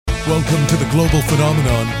Welcome to the global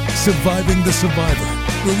phenomenon, Surviving the Survivor,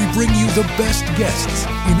 where we bring you the best guests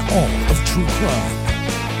in all of true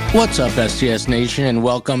crime. What's up, STS Nation, and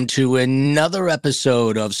welcome to another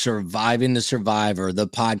episode of Surviving the Survivor, the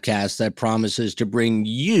podcast that promises to bring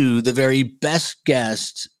you the very best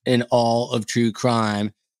guests in all of true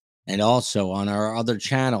crime, and also on our other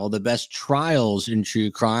channel, the best trials in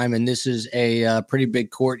true crime. And this is a pretty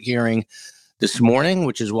big court hearing this morning,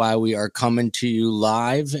 which is why we are coming to you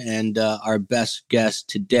live. And our best guest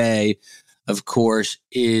today, of course,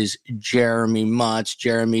 is Jeremy Mutz.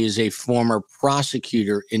 Jeremy is a former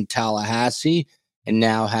prosecutor in Tallahassee and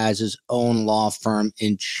now has his own law firm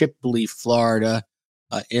in Chipley, Florida,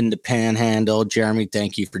 in the Panhandle. Jeremy,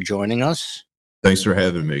 thank you for joining us. Thanks for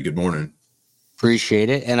having me. Good morning.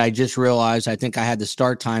 Appreciate it. And I just realized I think I had the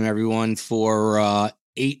start time, everyone, for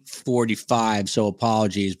 8:45, so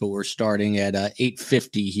apologies, but we're starting at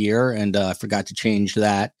 8:50 here, and I forgot to change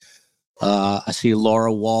that. I see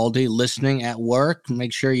Laura Waldy listening at work.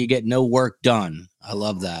 Make sure you get no work done. I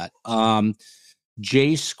love that.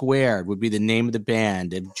 J Squared would be the name of the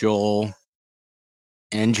band if Joel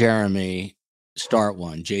and Jeremy start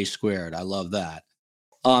one. J Squared. I love that.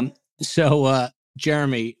 So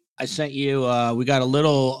Jeremy, I sent you, we got a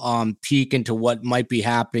little peek into what might be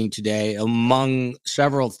happening today. Among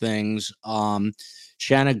several things,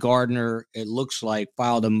 Shanna Gardner, it looks like,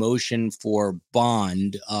 filed a motion for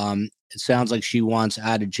bond. It sounds like she wants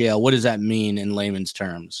out of jail. What does that mean in layman's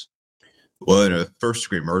terms? Well, in a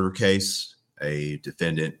first-degree murder case, a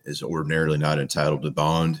defendant is ordinarily not entitled to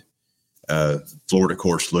bond. Florida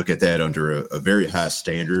courts look at that under a very high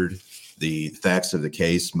standard. The facts of the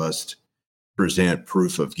case must present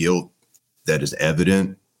proof of guilt that is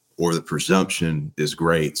evident, or the presumption is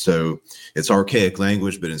great. So it's archaic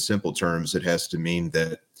language, but in simple terms, it has to mean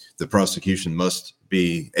that the prosecution must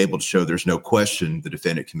be able to show there's no question the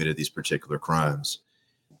defendant committed these particular crimes.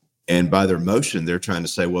 And by their motion, they're trying to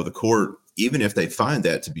say, well, the court, even if they find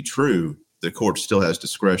that to be true, the court still has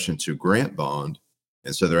discretion to grant bond.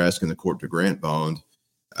 And so they're asking the court to grant bond.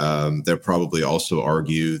 They'll probably also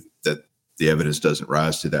argue that the evidence doesn't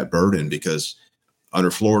rise to that burden, because under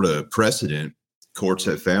Florida precedent, courts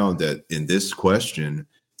have found that in this question,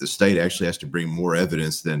 the state actually has to bring more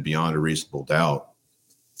evidence than beyond a reasonable doubt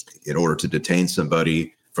in order to detain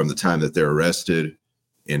somebody from the time that they're arrested,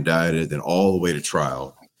 indicted, then all the way to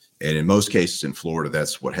trial. And in most cases in Florida,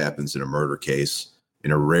 that's what happens in a murder case. In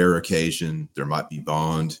a rare occasion, there might be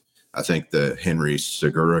bond. I think the Henry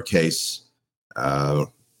Segura case, the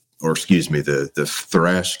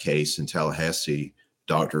Thrash case in Tallahassee,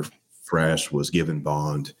 Dr. Thrash was given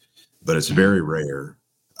bond, but it's very rare.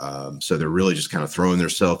 So they're really just kind of throwing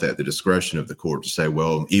themselves at the discretion of the court to say,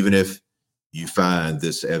 well, even if you find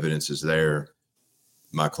this evidence is there,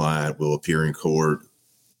 my client will appear in court.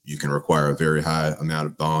 You can require a very high amount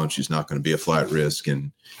of bond. She's not going to be a flat risk,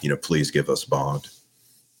 and, please give us bond.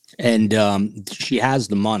 And she has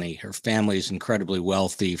the money. Her family is incredibly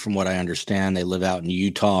wealthy, from what I understand. They live out in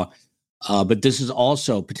Utah. But this is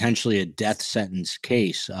also potentially a death sentence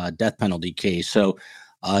case, death penalty case. So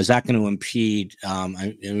is that going to impede?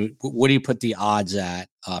 What do you put the odds at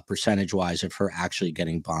percentage-wise of her actually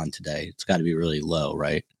getting bond today? It's got to be really low,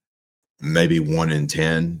 right? Maybe 1 in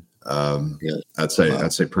 10. Really? I'd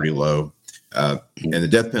say pretty low. And the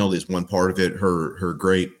death penalty is one part of it. Her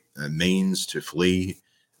great means to flee,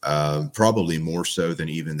 probably more so than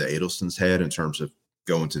even the Adelsons had in terms of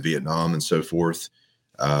going to Vietnam and so forth.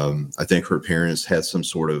 I think her parents had some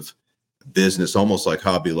sort of business, almost like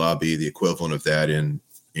Hobby Lobby, the equivalent of that in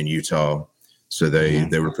Utah. So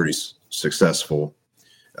they were pretty successful.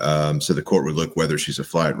 So the court would look whether she's a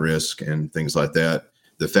flight risk and things like that.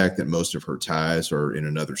 The fact that most of her ties are in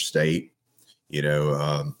another state,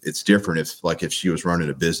 it's different. If she was running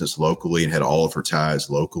a business locally and had all of her ties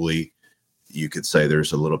locally, you could say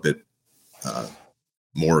there's a little bit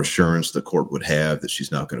more assurance the court would have that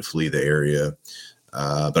she's not going to flee the area.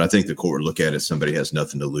 But I think the court would look at it as somebody has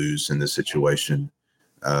nothing to lose in this situation.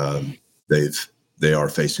 They are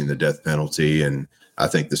facing the death penalty, and I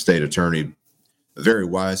think the state attorney, a very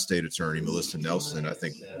wise state attorney, Melissa Nelson, I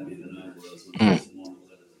think.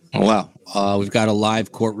 Wow. We've got a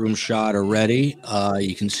live courtroom shot already.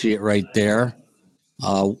 You can see it right there.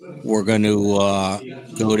 We're going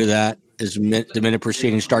to go to that as the minute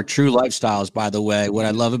proceedings start. True Lifestyles, by the way, what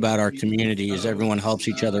I love about our community is everyone helps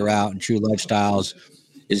each other out, and True Lifestyles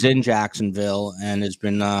is in Jacksonville and has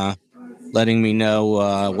been letting me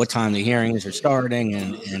know what time the hearings are starting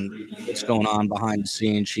and what's going on behind the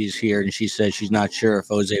scenes. She's here, and she says she's not sure if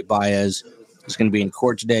Jose Baez is going to be in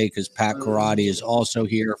court today because Pat Karate is also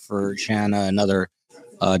here for Shanna, another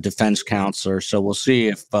defense counselor. So we'll see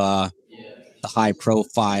if the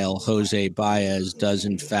high-profile Jose Baez does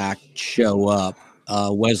in fact show up.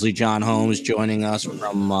 Wesley John Holmes joining us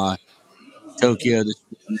from Tokyo this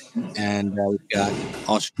morning, and we've got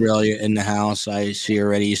Australia in the house. I see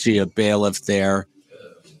already. You see a bailiff there.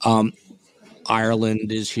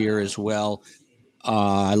 Ireland is here as well.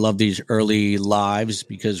 I love these early lives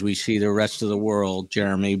because we see the rest of the world,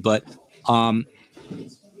 Jeremy. But what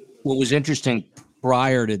was interesting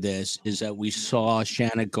prior to this is that we saw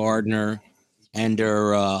Shanna Gardner and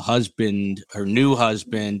her new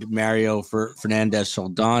husband, Mario Fernandez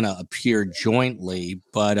Saldana, appear jointly,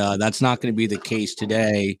 but that's not going to be the case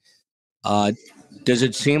today. Does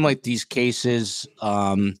it seem like these cases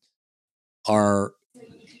are?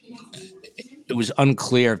 It was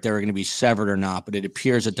unclear if they were going to be severed or not, but it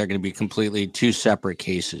appears that they're going to be completely two separate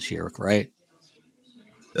cases here, right?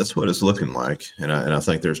 That's what it's looking like, and I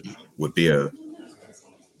think would be a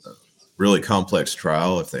really complex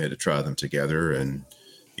trial if they had to try them together, and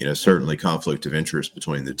certainly conflict of interest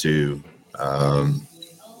between the two.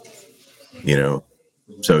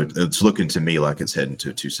 So it's looking to me like it's heading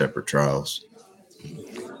to two separate trials.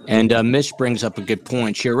 And Mish brings up a good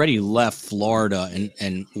point. She already left Florida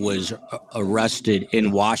and was arrested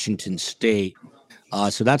in Washington State.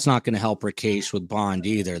 So that's not going to help her case with bond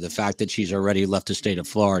either. The fact that she's already left the state of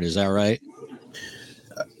Florida. Is that right?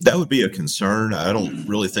 That would be a concern. I don't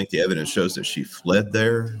really think the evidence shows that she fled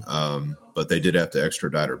there, but they did have to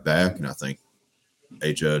extradite her back. And I think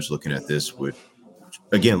a judge looking at this would,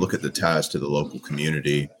 again, look at the ties to the local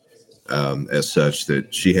community as such,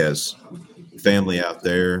 that she has family out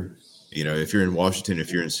there. If you're in Washington,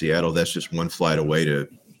 if you're in Seattle, that's just one flight away to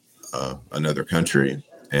another country.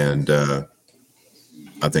 And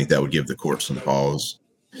I think that would give the court some pause.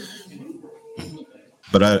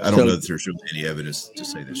 But I don't know that there's really any evidence to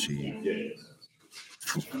say that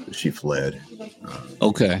she fled.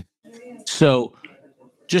 Okay. So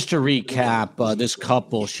just to recap, this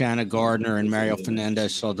couple, Shanna Gardner and Mario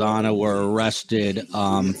Fernandez Saldana, were arrested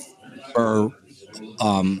for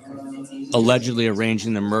allegedly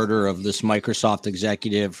arranging the murder of this Microsoft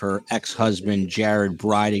executive, her ex-husband, Jared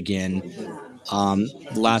Bridegan.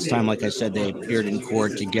 Last time, like I said, they appeared in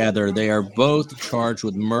court together. They are both charged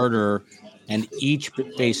with murder and each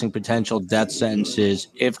facing potential death sentences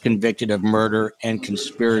if convicted of murder and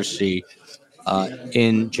conspiracy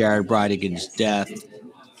in Jared Bridegan's death.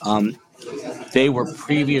 They were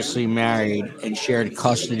previously married and shared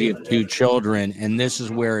custody of two children, and this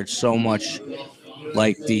is where it's so much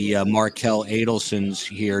like the Markel Adelsons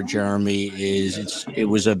here, Jeremy. It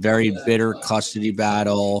was a very bitter custody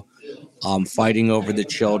battle, fighting over the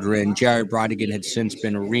children. Jared Bridegan had since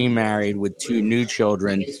been remarried with two new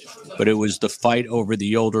children, but it was the fight over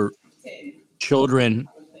the older children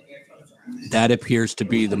that appears to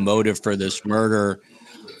be the motive for this murder.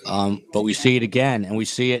 But we see it again, and we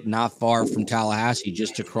see it not far from Tallahassee,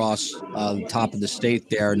 just across the top of the state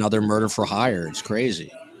there, another murder for hire. It's crazy.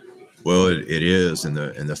 Well, it is, and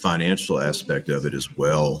the financial aspect of it as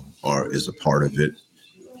well is a part of it.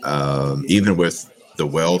 Even with the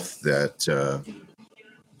wealth that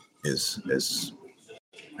is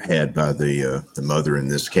had by the mother in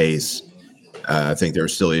this case, I think there are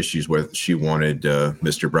still issues where she wanted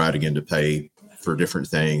Mr. Bridegan to pay for different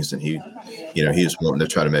things, and he was wanting to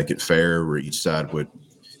try to make it fair, where each side would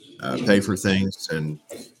pay for things, and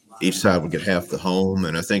each side would get half the home.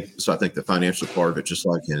 And I think the financial part of it, just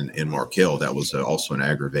like in Markel, that was also an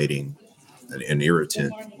aggravating, an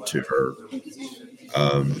irritant to her.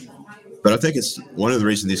 But I think it's one of the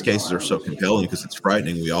reasons these cases are so compelling, because it's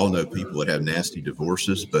frightening. We all know people that have nasty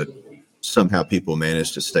divorces, but somehow people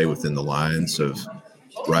manage to stay within the lines of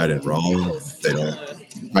right and wrong. They don't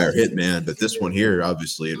hire hitman, but this one here,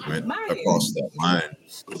 obviously it went across that line.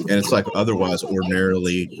 And it's like, otherwise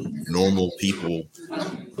ordinarily normal people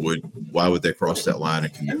why would they cross that line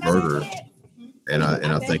and commit murder? And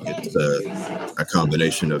I think it's a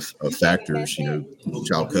combination of factors,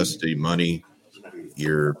 child custody, money,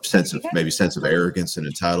 your sense of arrogance and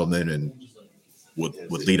entitlement, and would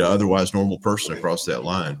lead an otherwise normal person across that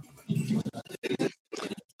line.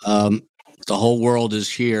 The whole world is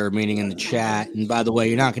here, meaning in the chat. And by the way,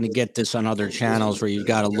 you're not going to get this on other channels where you've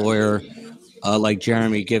got a lawyer like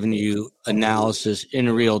Jeremy giving you analysis in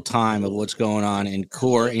real time of what's going on in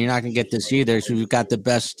court. And you're not going to get this either. So we've got the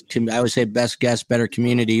best, I would say, best guest, better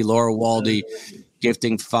community, Laura Waldy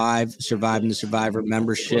gifting 5 Surviving the Survivor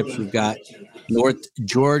memberships. We've got North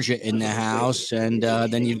Georgia in the house, and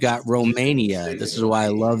then you've got Romania. This is why I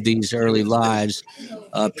love these early lives.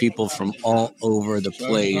 People from all over the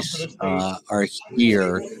place are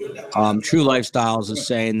here. True Lifestyles is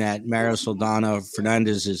saying that Mario Saldana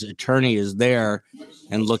Fernandez's attorney is there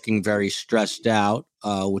and looking very stressed out,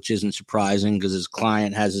 which isn't surprising because his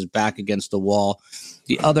client has his back against the wall.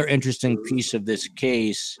 The other interesting piece of this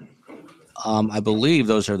case, I believe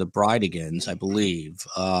those are the Brideigans, I believe.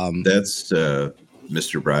 That's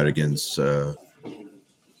Mr. Bridegan's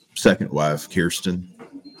second wife, Kirsten.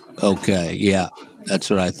 Okay, yeah, that's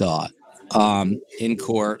what I thought. In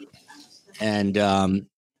court. And I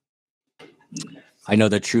know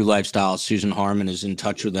that True Lifestyle, Susan Harmon, is in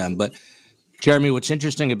touch with them. But, Jeremy, what's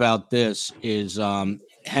interesting about this is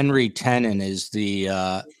Henry Tenen is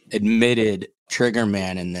the admitted trigger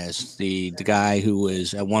man in this, the guy who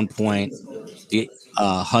was at one point the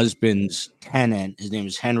husband's tenant. His name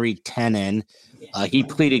is Henry Tenen. He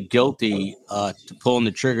pleaded guilty to pulling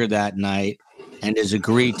the trigger that night and has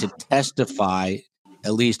agreed to testify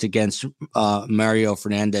at least against Mario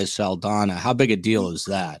Fernandez Saldana. How big a deal is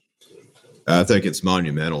that? I think it's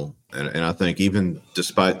monumental. And I think even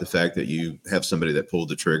despite the fact that you have somebody that pulled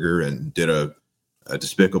the trigger and did a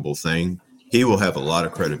despicable thing, he will have a lot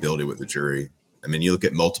of credibility with the jury. I mean, you look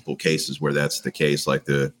at multiple cases where that's the case, like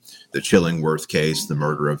the Chillingworth case, the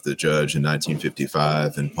murder of the judge in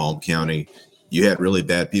 1955 in Palm County. You had really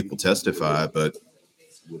bad people testify, but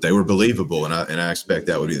they were believable. And I expect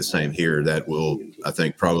that would be the same here. That will, I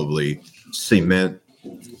think, probably cement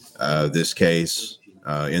this case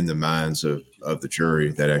in the minds of the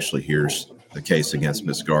jury that actually hears the case against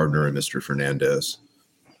Ms. Gardner and Mr. Fernandez.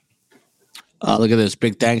 Look at this.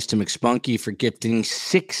 Big thanks to McSpunky for gifting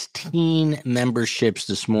 16 memberships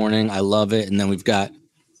this morning. I love it. And then we've got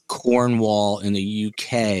Cornwall in the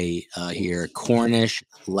UK here. Cornish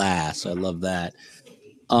Lass. I love that.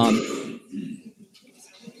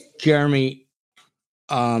 Jeremy,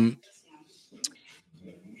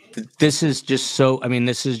 this is just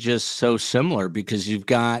so similar because you've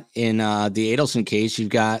got in the Adelson case, you've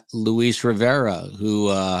got Luis Rivera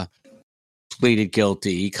who pleaded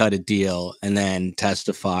guilty. He cut a deal and then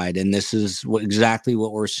testified. And this is exactly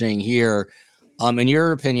what we're seeing here. In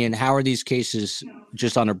your opinion, how are these cases,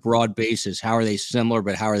 just on a broad basis, how are they similar,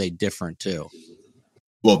 but how are they different too?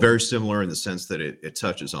 Well, very similar in the sense that it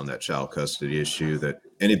touches on that child custody issue that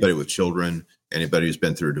anybody with children, anybody who's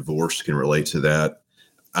been through a divorce can relate to that.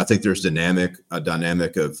 I think there's a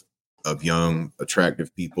dynamic of young,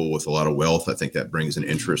 attractive people with a lot of wealth. I think that brings an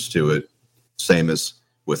interest to it. Same as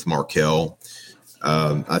with Markel.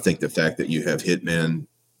 I think the fact that you have hitmen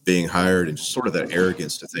being hired and just sort of that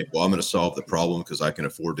arrogance to think, well, I'm going to solve the problem because I can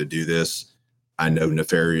afford to do this. I know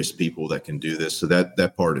nefarious people that can do this. So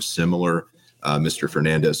that part is similar. Mr.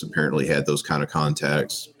 Fernandez apparently had those kind of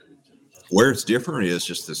contacts. Where it's different is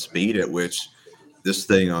just the speed at which this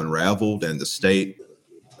thing unraveled, and the state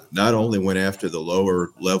not only went after the lower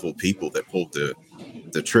level people that pulled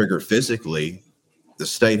the trigger physically, the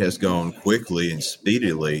state has gone quickly and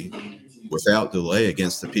speedily without delay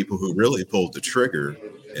against the people who really pulled the trigger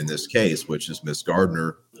in this case, which is Ms.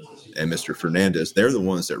 Gardner and Mr. Fernandez. They're the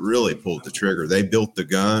ones that really pulled the trigger. They built the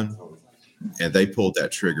gun and they pulled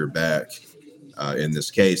that trigger back in this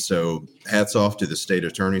case. So hats off to the state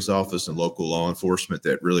attorney's office and local law enforcement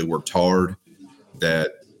that really worked hard,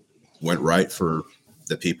 that went right for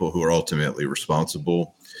the people who are ultimately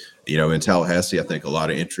responsible. You know, in Tallahassee, I think a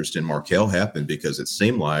lot of interest in Markel happened because it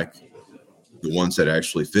seemed like the ones that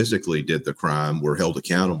actually physically did the crime were held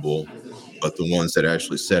accountable, but the ones that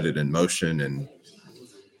actually set it in motion and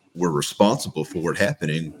were responsible for it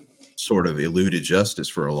happening sort of eluded justice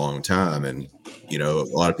for a long time. And, you know,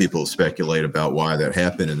 a lot of people speculate about why that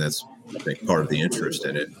happened, and that's, I think, part of the interest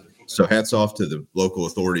in it. So hats off to the local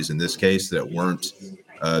authorities in this case that weren't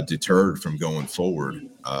deterred from going forward.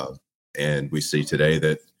 And we see today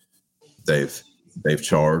that they've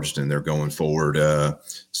charged and they're going forward,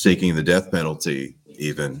 seeking the death penalty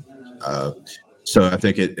even. So I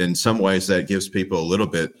think it, in some ways, that gives people a little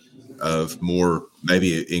bit of more,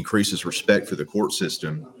 maybe it increases respect for the court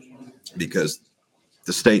system, because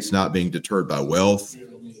the state's not being deterred by wealth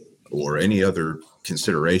or any other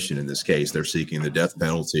consideration. In this case, they're seeking the death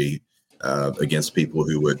penalty against people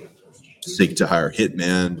who would seek to hire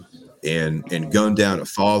hitmen and gun down a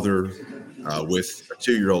father with a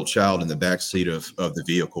 2-year-old child in the back seat of the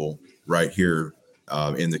vehicle right here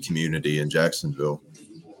in the community in Jacksonville.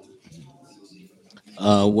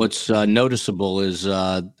 What's noticeable is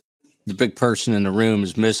the big person in the room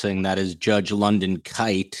is missing. That is Judge London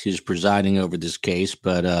Kite, who's presiding over this case.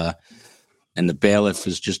 But and the bailiff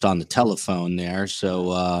is just on the telephone there.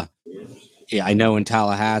 So, yeah, I know in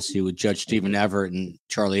Tallahassee with Judge Stephen Everett and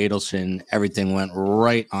Charlie Adelson, everything went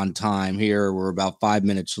right on time. Here, we're about 5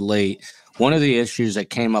 minutes late. One of the issues that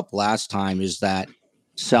came up last time is that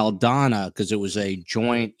Saldana, because it was a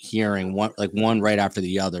joint hearing, one right after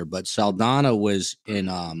the other, but Saldana was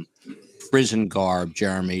in prison garb,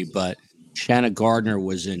 Jeremy, but Shanna Gardner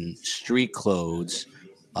was in street clothes.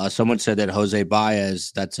 Someone said that Jose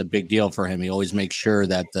Baez, that's a big deal for him. He always makes sure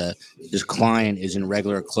that his client is in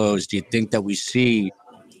regular clothes. Do you think that we see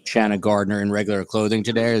Shanna Gardner in regular clothing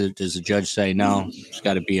today, or does the judge say no? She's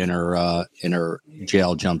got to be in her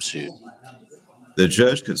jail jumpsuit. The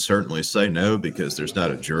judge could certainly say no because there's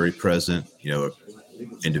not a jury present. An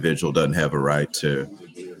individual doesn't have a right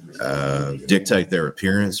to dictate their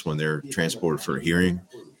appearance when they're transported for a hearing.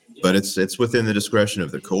 But it's within the discretion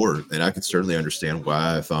of the court, and I could certainly understand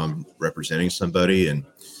why, if I'm representing somebody and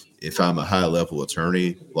if I'm a high-level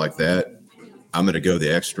attorney like that, I'm going to go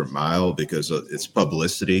the extra mile because it's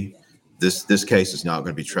publicity. This case is not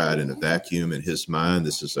going to be tried in a vacuum in his mind.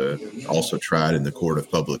 This is also tried in the court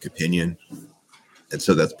of public opinion, and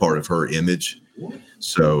so that's part of her image.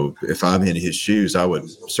 So if I'm in his shoes, I would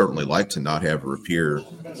certainly like to not have her appear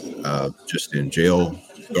just in jail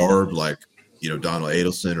garb like Donald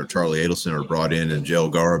Adelson or Charlie Adelson are brought in jail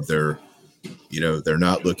garb. They're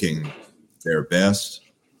not looking their best.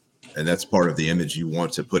 And that's part of the image you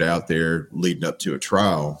want to put out there leading up to a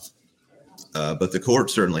trial. But the court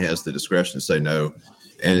certainly has the discretion to say no.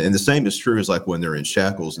 And the same is true as like when they're in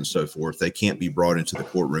shackles and so forth. They can't be brought into the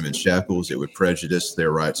courtroom in shackles. It would prejudice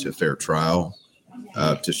their right to a fair trial.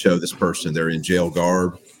 To show this person they're in jail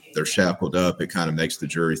garb, they're shackled up, it kind of makes the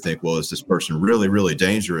jury think, well, is this person really, really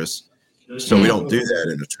dangerous? So we don't do that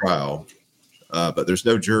in a trial, but there's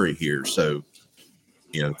no jury here. So,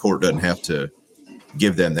 the court doesn't have to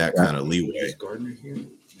give them that kind of leeway.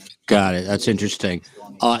 Got it. That's interesting.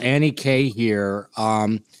 Annie K here.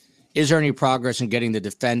 Is there any progress in getting the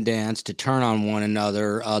defendants to turn on one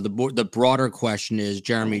another? The broader question is,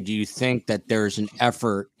 Jeremy, do you think that there's an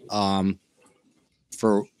effort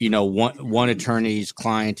for one attorney's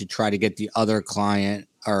client to try to get the other client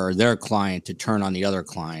or their client to turn on the other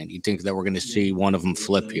client? You think that we're going to see one of them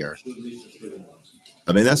flip here?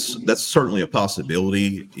 I mean, that's certainly a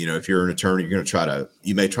possibility. If you're an attorney,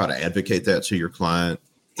 you may try to advocate that to your client.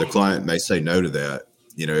 The client may say no to that.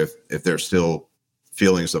 If there's still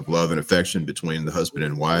feelings of love and affection between the husband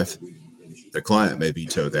and wife, the client may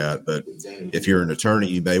veto that. But if you're an attorney,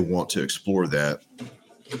 you may want to explore that.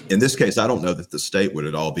 In this case, I don't know that the state would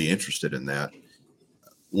at all be interested in that.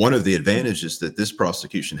 One of the advantages that this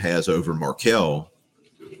prosecution has over Markell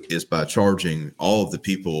is by charging all of the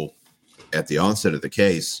people at the onset of the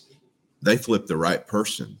case, they flip the right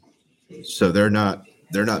person. So they're not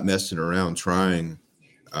messing around trying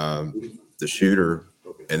the shooter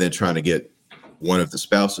and then trying to get one of the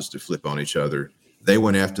spouses to flip on each other. They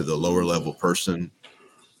went after the lower level person.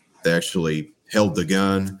 They actually held the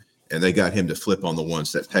gun and they got him to flip on the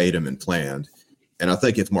ones that paid him and planned. And I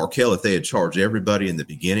think if they had charged everybody in the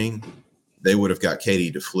beginning, they would have got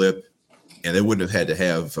Katie to flip, and they wouldn't have had to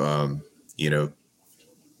have,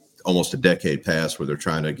 almost a decade pass where they're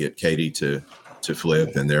trying to get Katie to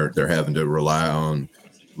flip, and they're having to rely on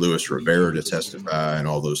Luis Rivera to testify and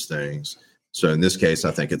all those things. So in this case,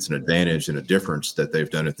 I think it's an advantage and a difference that they've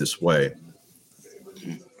done it this way.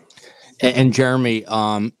 And Jeremy,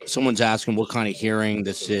 someone's asking what kind of hearing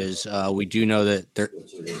this is. We do know that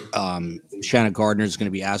Shanna Gardner is going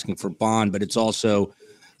to be asking for bond, but it's also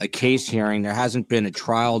a case hearing. There hasn't been a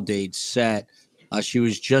trial date set. She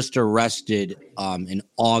was just arrested in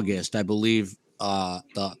August. I believe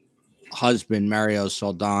the husband, Mario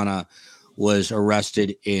Saldana, was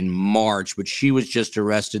arrested in March, but she was just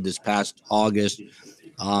arrested this past August.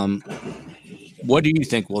 What do you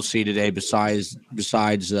think we'll see today besides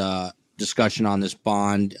discussion on this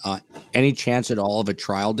bond? Any chance at all of a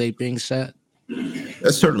trial date being set?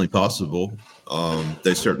 That's certainly possible.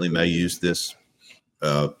 They certainly may use this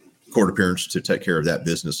court appearance to take care of that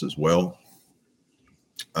business as well.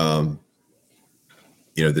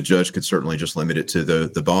 The judge could certainly just limit it to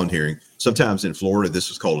the bond hearing. Sometimes in Florida,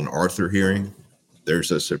 this is called an Arthur hearing.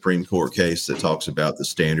 There's a Supreme Court case that talks about the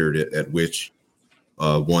standard at which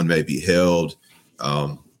one may be held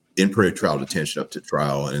in pretrial detention up to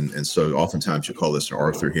trial. And so oftentimes you'll call this an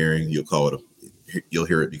Arthur hearing. You'll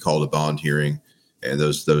hear it be called a bond hearing. And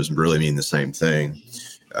those really mean the same thing.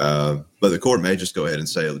 But the court may just go ahead and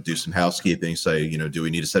say, do some housekeeping, say, do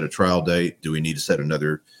we need to set a trial date? Do we need to set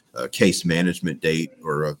another case management date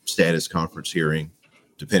or a status conference hearing,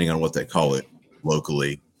 depending on what they call it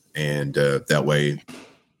locally? And that way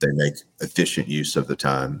they make efficient use of the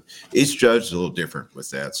time. Each judge is a little different with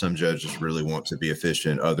that. Some judges really want to be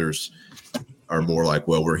efficient. Others are more like,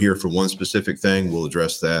 well, we're here for one specific thing. We'll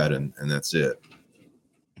address that, and that's it.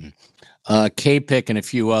 K-Pick and a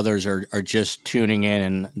few others are just tuning in,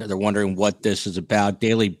 and they're wondering what this is about.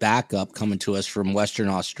 Daily Backup coming to us from Western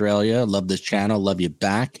Australia. Love this channel. Love you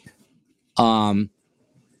back.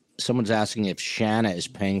 Someone's asking if Shanna is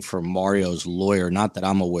paying for Mario's lawyer. Not that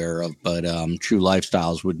I'm aware of, but True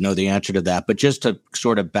Lifestyles would know the answer to that. But just to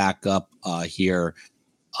sort of back up here,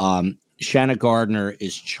 Shanna Gardner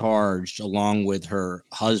is charged along with her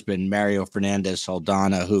husband, Mario Fernandez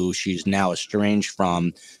Saldana, who she's now estranged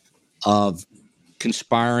from, of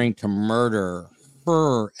conspiring to murder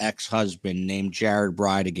her ex-husband named Jared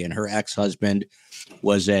Bridegan. Her ex-husband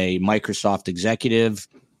was a Microsoft executive.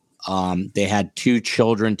 They had 2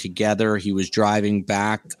 children together. He was driving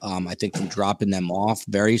back, I think, from dropping them off,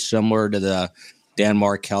 very similar to the Dan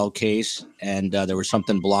Markel case. And there was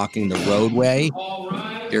something blocking the roadway.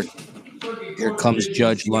 Here comes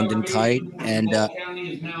Judge London Kite. And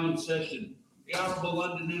County is now in session. The Honorable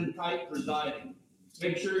London M. Kite presiding.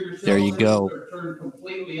 Make sure your there you go. are turned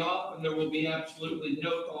completely off, and there will be absolutely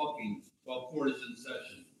no talking while court is in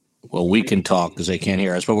session. Well, we can talk because they can't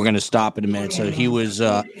hear us, but we're going to stop in a minute. So he was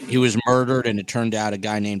murdered, and it turned out a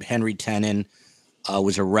guy named Henry Tenen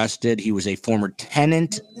was arrested. He was a former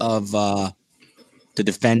tenant of the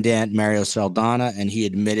defendant, Mario Saldana, and he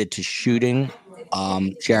admitted to shooting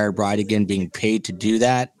Jared Bridegan, being paid to do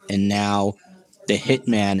that. And now the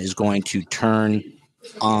hitman is going to turn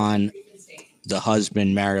on the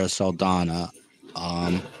husband, Mario Saldana.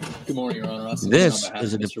 Good morning, Your Honor. This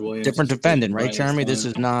is a different defendant, right, Jeremy? This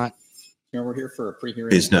is not. We're here for a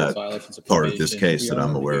pre-hearing. He's not part of this case that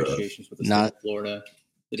I'm aware of. Not Florida.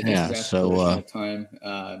 Yeah. So time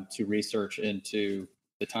to research into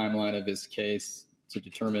the timeline of his case to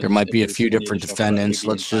determine. There might be a few different defendants.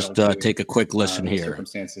 Let's just take a quick listen here.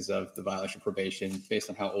 Circumstances of the violation of probation, based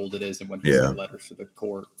on how old it is, and when he sent letters to the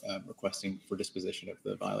court requesting for disposition of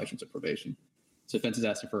the violations of probation. So defense is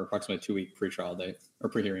asking for approximately 2-week pre-trial date or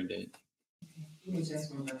pre-hearing date.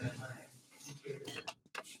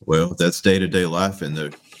 Well, that's day-to-day life in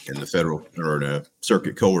the federal or in a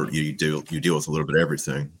circuit court. You deal with a little bit of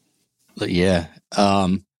everything. But yeah,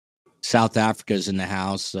 South Africa's in the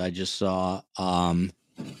house. I just saw.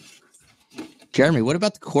 Jeremy, what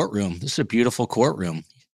about the courtroom? This is a beautiful courtroom.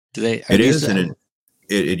 It is, and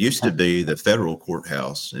it used to be the federal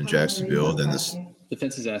courthouse in Jacksonville. Then this.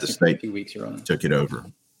 Defense is asking for 2 weeks, Your Honor. Took it over.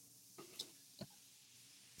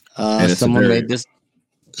 Someone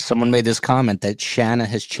made this comment that Shanna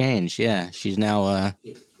has changed. Yeah, she's now a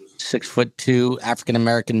 6'2" African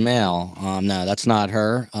American male. No, that's not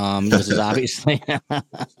her. This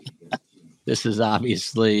is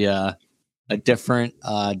obviously a different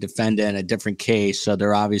defendant, a different case. So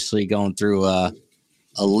they're obviously going through a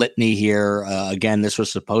litany here. Again, this was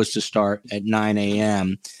supposed to start at 9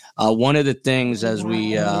 a.m. One of the things as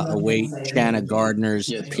we await Shanna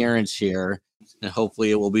Gardner's appearance here, and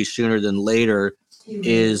hopefully it will be sooner than later,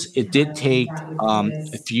 is it did take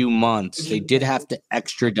a few months. They did have to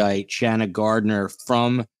extradite Shanna Gardner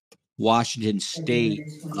from Washington State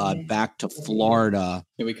back to Florida.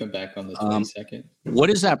 Can we come back on the 22nd? What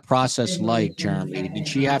is that process like, Jeremy? Did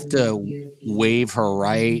she have to waive her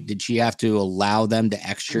right? Did she have to allow them to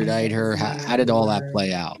extradite her? How did all that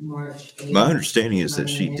play out? My understanding is that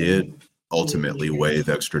she did ultimately waive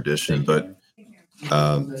extradition, but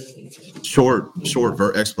short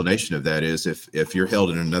explanation of that is if you're held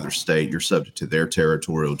in another state, you're subject to their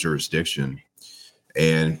territorial jurisdiction,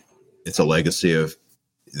 and it's a legacy of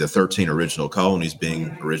the 13 original colonies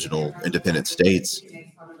being original independent states.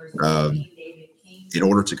 In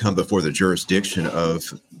order to come before the jurisdiction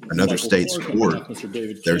of another state's court,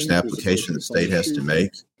 there's an application the state has to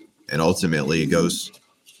make, and ultimately it goes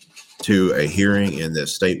to a hearing in the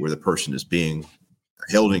state where the person is being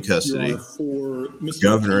held in custody. The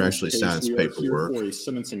governor actually signs paperwork, and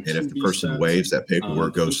if the person waives, that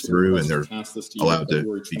paperwork goes through, and they're allowed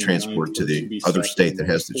to be transported to the other state that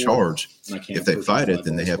has the charge. If they fight it,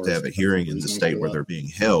 then they have to have a hearing in the state where they're being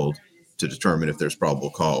held to determine if there's probable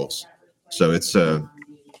cause. So it's in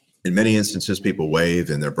many instances people waive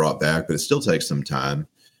and they're brought back, but it still takes some time.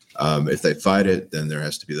 If they fight it, then there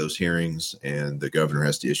has to be those hearings, and the governor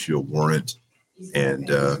has to issue a warrant, and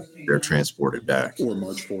they're transported back. Or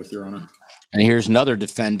March 4th, Your Honor. And here's another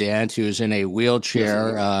defendant who's in a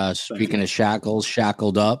wheelchair. Speaking of shackles,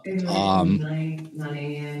 shackled up. He's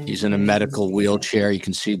in a medical wheelchair. You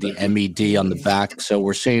can see the MED on the back. So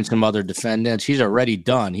we're seeing some other defendants. He's already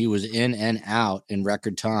done. He was in and out in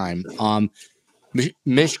record time.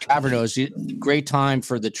 Mish Cavernos, great time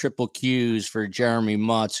for the triple Qs for Jeremy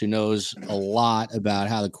Mutz, who knows a lot about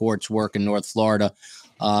how the courts work in North Florida.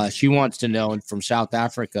 She wants to know, from South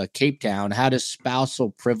Africa, Cape Town, how does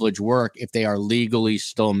spousal privilege work if they are legally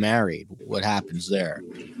still married? What happens there?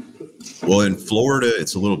 Well, in Florida,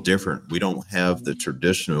 it's a little different. We don't have the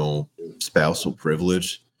traditional spousal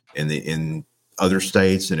privilege. In other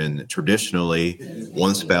states, and traditionally,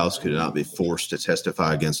 one spouse could not be forced to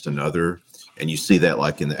testify against another. And you see that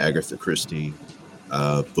like in the Agatha Christie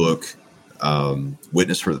book,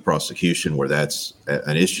 Witness for the Prosecution, where that's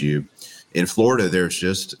an issue. In Florida, there's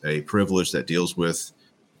just a privilege that deals with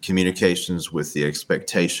communications with the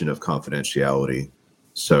expectation of confidentiality.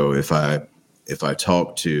 So if I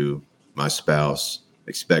talk to my spouse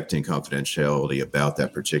expecting confidentiality about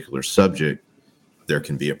that particular subject, there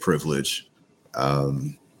can be a privilege,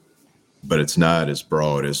 but it's not as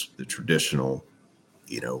broad as the traditional,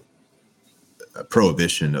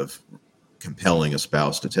 prohibition of compelling a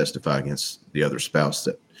spouse to testify against the other spouse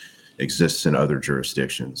that exists in other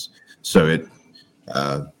jurisdictions. So it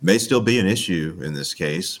may still be an issue in this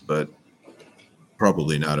case, but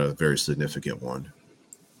probably not a very significant one.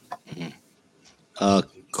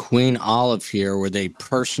 Queen Olive here with a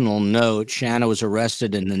personal note. Shanna was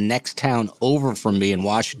arrested in the next town over from me in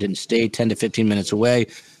Washington State, 10 to 15 minutes away.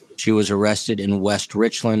 She was arrested in West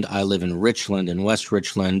Richland. I live in Richland, and West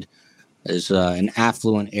Richland is an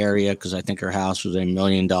affluent area because I think her house was $1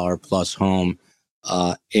 million plus home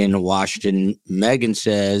in Washington. Megan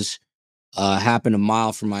says, happened a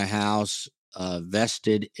mile from my house,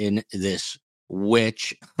 vested in this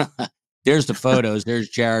witch. There's the photos. There's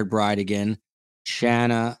Jared Bridegan,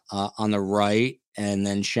 Shanna on the right, and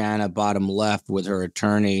then Shanna bottom left with her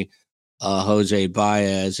attorney, Jose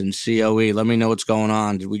Baez. And COE, let me know what's going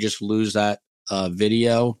on. Did we just lose that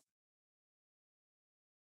video?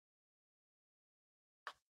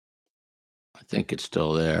 I think it's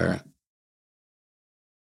still there.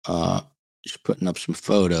 Just putting up some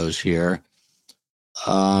photos here.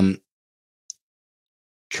 Trying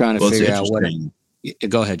to figure out what.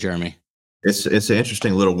 Go ahead, Jeremy. It's an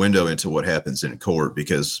interesting little window into what happens in court,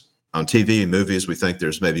 because on TV and movies, we think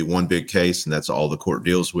there's maybe one big case and that's all the court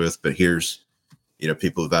deals with. But here's,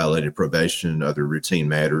 people who violated probation, other routine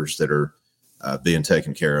matters that are being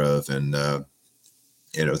taken care of. And,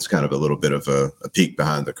 it's kind of a little bit of a peek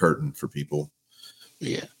behind the curtain for people.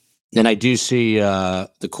 Yeah. And I do see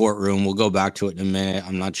the courtroom. We'll go back to it in a minute.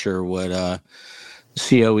 I'm not sure what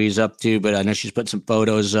COE is up to, but I know she's put some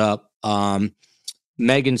photos up.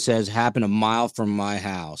 Megan says, happened a mile from my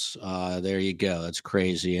house. There you go. That's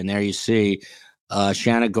crazy. And there you see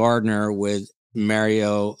Shanna Gardner with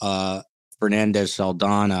Mario Fernandez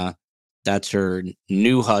Saldana. That's her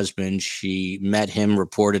new husband. She met him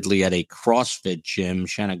reportedly at a CrossFit gym.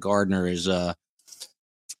 Shanna Gardner is a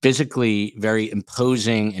physically very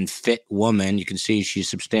imposing and fit woman. You can see she's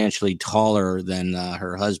substantially taller than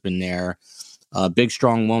her husband there. Big,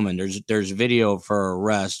 strong woman. There's video of her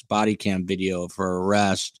arrest, body cam video of her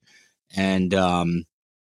arrest, and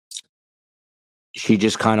she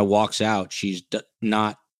just kind of walks out. She's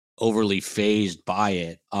not overly fazed by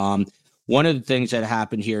it. One of the things that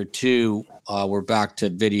happened here too, we're back to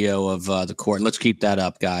video of the court. Let's keep that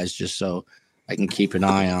up, guys, just so I can keep an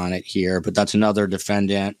eye on it here. But that's another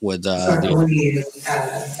defendant with available the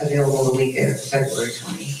week of February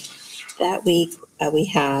 20th. That week we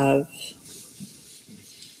have.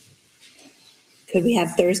 Could we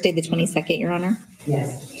have Thursday, the 22nd, Your Honor?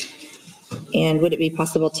 Yes. And would it be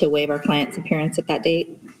possible to waive our client's appearance at that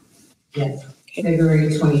date? Yes. Okay. February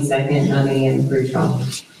 22nd, 9 a.m. pre-trial.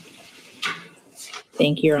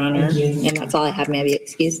 Thank you, Your Honor. Thank you. And that's all I have. May I be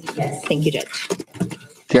excused? Yes. Thank you, Judge.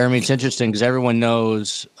 Jeremy, it's interesting because everyone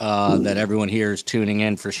knows that everyone here is tuning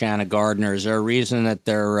in for Shanna Gardner. Is there a reason that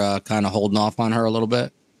they're kind of holding off on her a little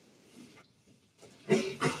bit?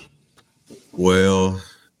 Well,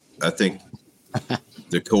 I think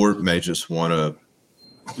the court may just want to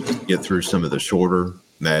get through some of the shorter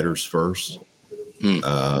matters first.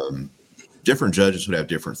 Different judges would have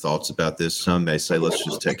different thoughts about this. Some may say, let's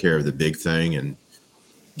just take care of the big thing and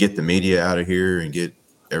get the media out of here and get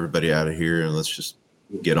everybody out of here, and let's just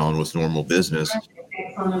get on with normal business.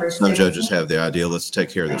 Some judges have the idea, let's take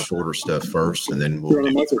care of the shorter stuff first, and then we'll... Your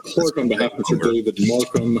Honor, Michael Clark on behalf of Mr. David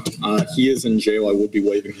Markham. He is in jail. I will be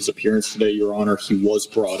waiving his appearance today, Your Honor. He was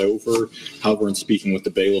brought over. However, in speaking with the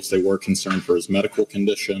bailiffs, they were concerned for his medical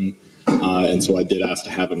condition, and so I did ask to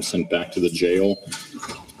have him sent back to the jail.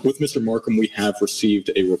 With Mr. Markham, we have received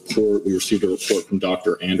a report. We received a report from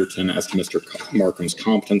Dr. Anderton as to Mr. Markham's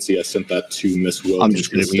competency. I sent that to Ms. Wilkins. I'm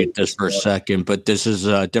just going to mute this for a second, but this is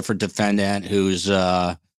a different defendant who's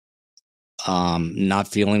not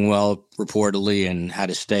feeling well reportedly and had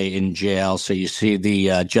to stay in jail. So you see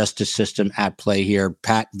the justice system at play here.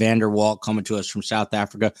 Pat Vanderwalt coming to us from South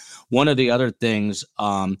Africa. One of the other things,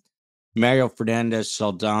 Mario Fernandez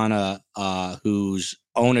Saldana, whose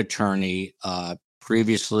own attorney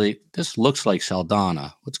previously, this looks like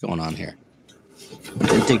Saldana. What's going on here? I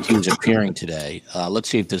didn't think he was appearing today. Let's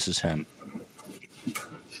see if this is him.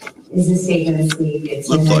 Is the state going to speak? It's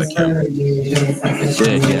Looks like him.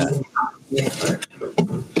 Yeah.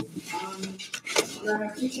 I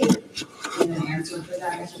appreciate an answer for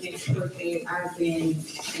that. I should make sure I've been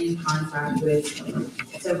in contact with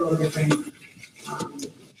several different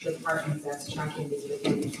departments that's tracking this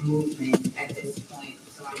within movement at this point.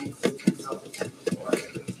 So I need to consult with them before,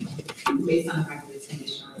 based on the fact that it's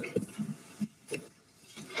conditional.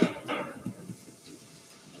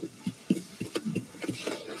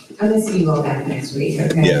 I'm going to see you all back next week,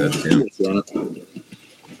 okay? Yeah, that's him.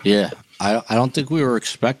 Yeah. I don't think we were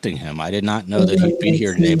expecting him. I did not know that he'd be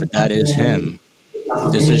here today, but that is him.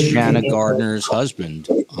 This is Shanna Gardner's husband.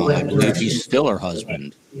 I believe he's still her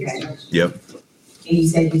husband. Yep. And you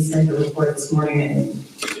said you sent the report this morning.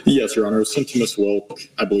 Yes, Your Honor. It was sent to Ms. Wilk,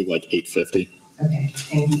 I believe, like 8:50. Okay,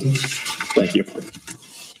 thank you. Thank you.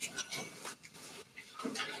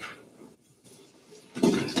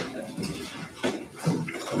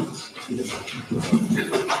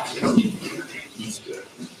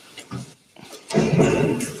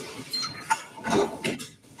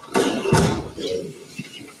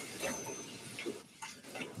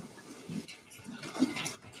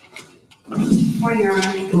 Morning, Your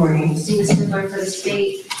Honor. Good morning. Christina Stickler for the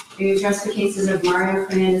state. We address the cases of Mario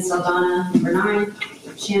Fernandez Saldana, number 9,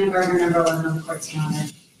 Shanna Gardner, number 11, on the court's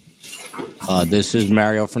calendar. This is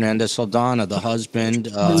Mario Fernandez Saldana, the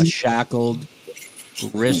husband, shackled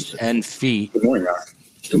wrists and feet. Good morning, Your Honor.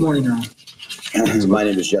 Good morning, Your Honor. My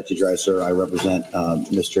name is Jesse Dreiser. I represent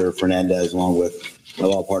Mr. Fernandez along with my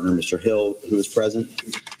law partner, Mr. Hill, who is present.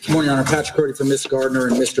 Good morning, Your Honor. Patrick Cody for Ms. Gardner,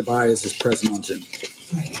 and Mr. Baez is present on Zoom.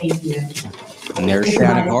 Thank you. And there's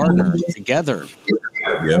Shanna Gardner together.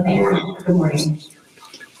 Yep. Good morning.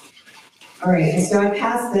 All right, so I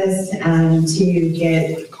passed this to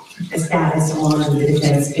get a status on the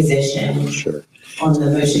defense position. Sure. On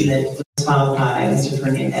the motion that was filed by Mr.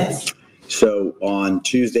 Fernandez. So on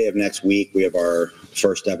Tuesday of next week, we have our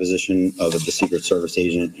first deposition of the Secret Service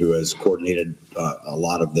agent who has coordinated a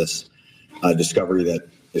lot of this discovery that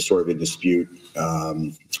is sort of in dispute.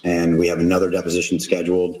 And we have another deposition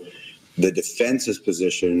scheduled. The defense's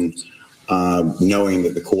position, knowing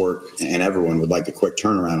that the court and everyone would like a quick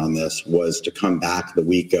turnaround on this, was to come back the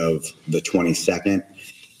week of the 22nd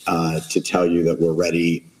to tell you that we're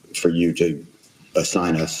ready for you to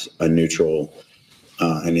assign us a neutral,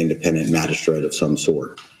 an independent magistrate of some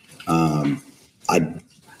sort. I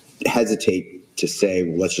hesitate to say,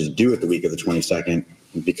 well, let's just do it the week of the 22nd,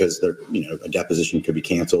 because there, a deposition could be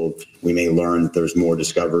canceled. We may learn that there's more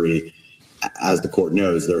discovery. As the court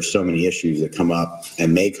knows, there are so many issues that come up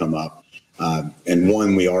and may come up. And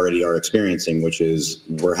one we already are experiencing, which is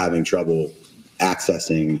we're having trouble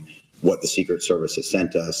accessing what the Secret Service has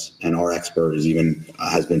sent us, and our expert has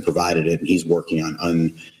been provided it, and he's working on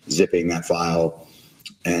unzipping that file.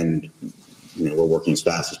 And we're working as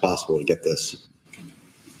fast as possible to get this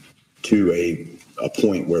to a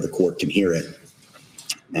point where the court can hear it.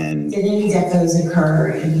 And did any depots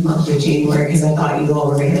occur in the month of January? Because I thought you all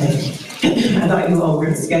were going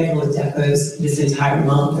to schedule the depots this entire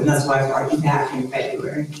month, and that's why I brought you back in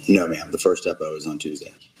February. No, ma'am. The first depot is on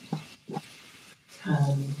Tuesday.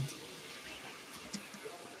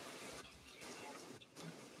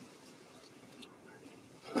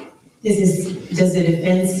 Does the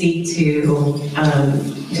defense seek to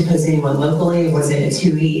depose anyone locally? Was it a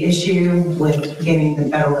 2E issue with getting the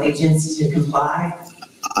federal agents to comply?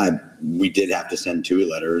 We did have to send 2E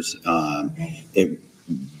letters.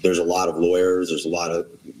 There's a lot of lawyers. There's a lot of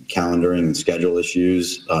calendaring and schedule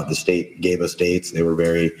issues. The state gave us dates. They were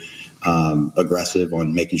very aggressive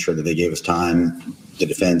on making sure that they gave us time. The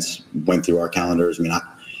defense went through our calendars. I mean,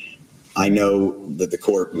 I know that the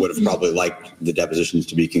court would have probably liked the depositions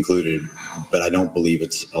to be concluded, but I don't believe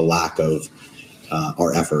it's a lack of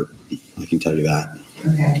our effort. I can tell you that.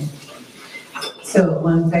 Okay. So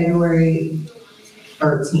on February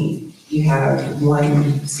 13th, you have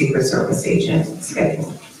one Secret Service agent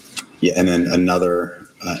scheduled. Yeah, and then another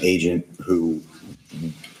agent who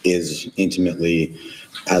is intimately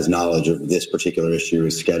has knowledge of this particular issue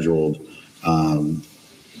is scheduled.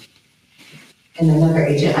 And another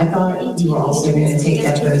agent, I thought you were also going to take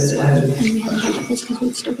depots of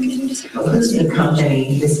the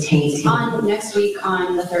company, this taint. On next week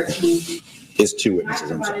on the 13th, Is two I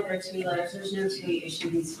witnesses. I'm sorry. provided their 2 letters. There's no 2 issue.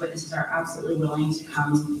 These witnesses are absolutely willing to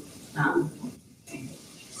come.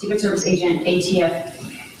 Secret Service agent,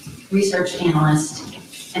 ATF research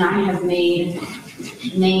analyst, and I have made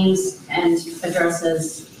names and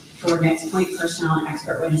addresses for next point personnel and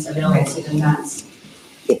expert witness available to defense.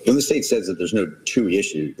 When the state says that there's no 2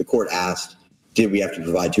 issue, the court asked, did we have to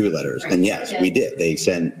provide 2 letters? Right. And yes, we did. They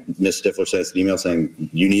sent, Ms. Stifler sent us an email saying,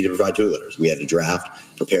 you need to provide 2 letters. We had to draft,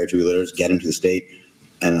 prepare 2 letters, get them to the state.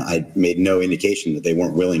 And I made no indication that they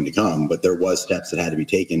weren't willing to come, but there was steps that had to be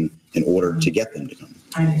taken in order to get them to come.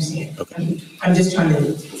 I understand. Okay. I'm just trying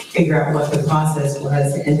to figure out what the process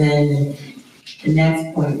was, and then the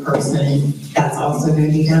next point person, that's also going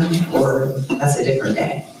to be done, or that's a different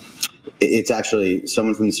day? It's actually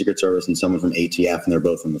someone from the Secret Service and someone from ATF, and they're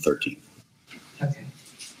both on the 13th. Okay.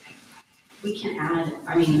 We can add,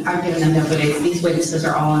 I mean, I've given them no dates. These witnesses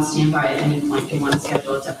are all on standby at any point. They want to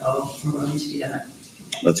schedule a depot. We're willing to do that.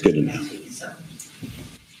 That's good to know. So.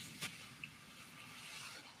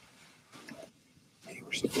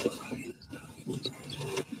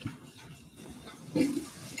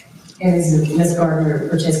 Is Ms. Gardner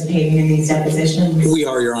participating in these depositions? We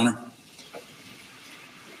are, Your Honor.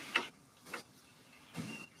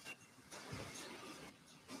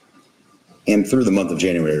 And through the month of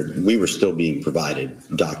January, we were still being provided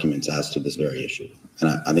documents as to this very issue.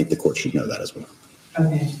 And I think the court should know that as well.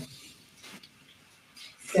 Okay.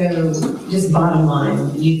 So just bottom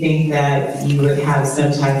line, you think that you would have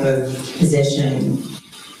some type of position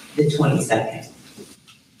the 22nd?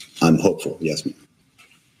 I'm hopeful, yes, ma'am.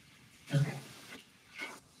 Okay.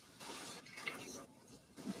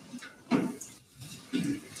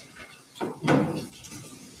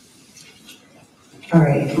 All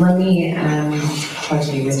right, let me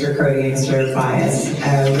question you, Mr. Cody and Mr. Fias.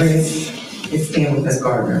 Where does it stand with Ms.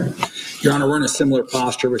 Gardner? Your Honor, we're in a similar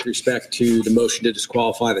posture with respect to the motion to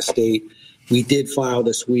disqualify the state. We did file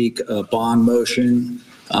this week a bond motion,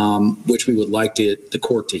 which we would like the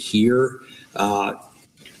court to hear.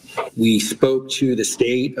 We spoke to the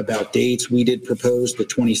state about dates. We did propose the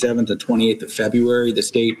 27th and 28th of February. The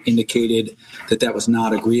state indicated that that was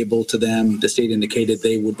not agreeable to them. The state indicated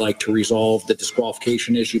they would like to resolve the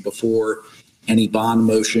disqualification issue before any bond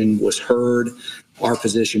motion was heard. Our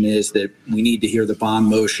position is that we need to hear the bond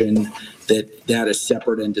motion, that is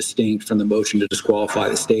separate and distinct from the motion to disqualify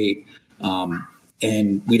the state.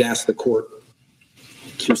 And we'd ask the court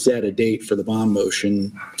to set a date for the bond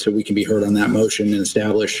motion so we can be heard on that motion and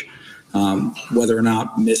establish whether or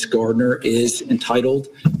not Ms. Gardner is entitled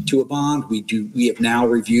to a bond. We have now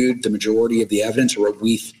reviewed the majority of the evidence, or what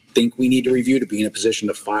we think we need to review to be in a position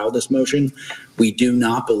to file this motion. We do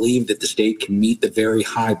not believe that the state can meet the very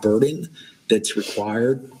high burden that's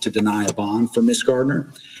required to deny a bond for Ms.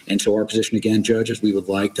 Gardner. And so our position again, Judge, is we would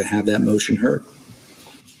like to have that motion heard.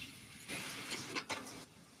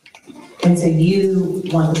 And so you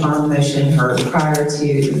want the bond motion heard prior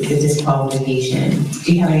to the disqualification.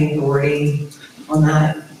 Do you have any authority on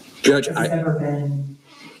that? Judge, I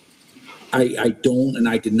don't, and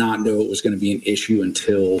I did not know it was going to be an issue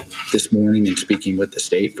until this morning in speaking with the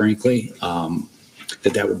state, frankly,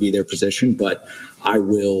 that would be their position. But I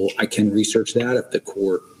can research that if the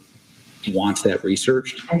court wants that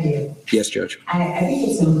researched. I do. Yes, Judge. I think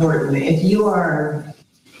it's important. If you are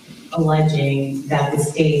alleging that the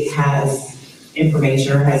state has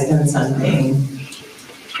information or has done something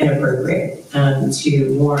inappropriate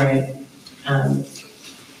to warrant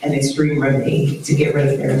an extreme remedy to get rid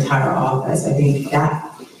of their entire office, I think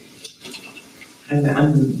that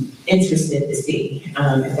I'm interested to see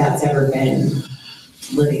if that's ever been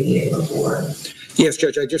litigated before. Yes,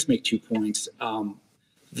 Judge, I just make 2 points.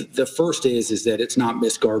 The first is that it's not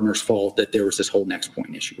Ms. Gardner's fault that there was this whole next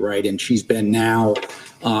point issue, right? And she's been now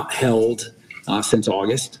held since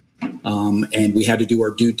August. And we had to do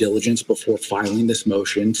our due diligence before filing this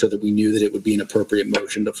motion so that we knew that it would be an appropriate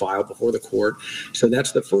motion to file before the court. So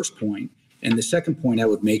that's the first point. And the second point I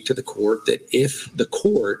would make to the court, that if the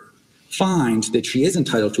court finds that she is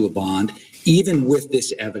entitled to a bond, even with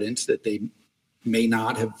this evidence that they may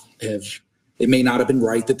not have it may not have been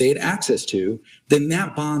right that they had access to, then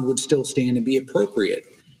that bond would still stand and be appropriate.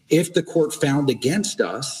 If the court found against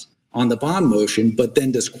us on the bond motion, but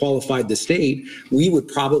then disqualified the state, we would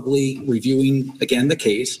probably, reviewing again the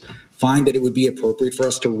case, find that it would be appropriate for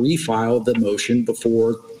us to refile the motion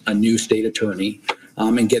before a new state attorney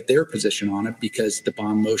and get their position on it, because the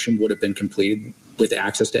bond motion would have been completed with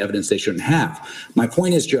access to evidence they shouldn't have. My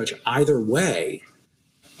point is, Judge, either way,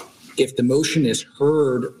 if the motion is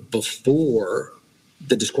heard before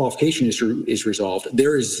the disqualification issue is resolved,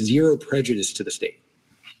 there is zero prejudice to the state.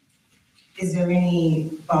 Is there any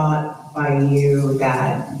thought by you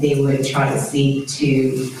that they would try to seek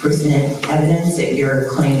to present evidence that you're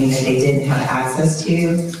claiming that they didn't have access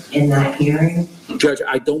to in that hearing? Judge,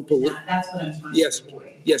 I don't believe. That's what I'm trying Yes, to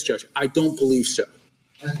avoid. yes, Judge, I don't believe so.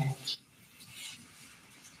 Okay.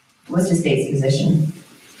 What's the state's position?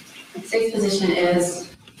 The state's position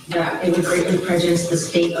is that it would greatly prejudice the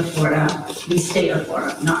state of Florida,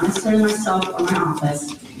 not necessarily myself or my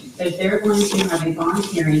office, but if they're going to have a bond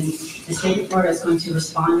hearing, the state of Florida is going to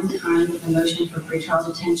respond in kind with a motion for pretrial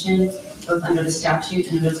detention, both under the statute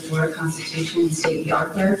and under the Florida Constitution and State v.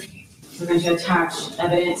 Arthur. We're going to attach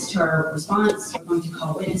evidence to our response. We're going to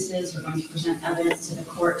call witnesses. We're going to present evidence to the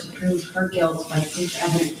court to prove her guilt by proof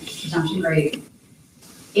evident presumption grade.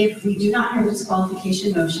 If we do not have a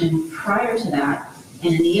disqualification motion prior to that,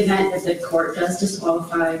 and in the event that the court does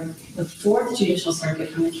disqualify the Fourth Judicial Circuit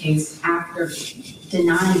from the case after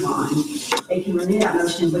denying bond, they can renew that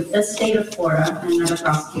motion with the state of Florida and another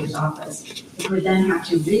prosecutor's office. We would then have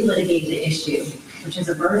to relitigate the issue, which is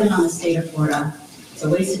a burden on the state of Florida. It's a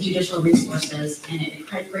waste of judicial resources, and it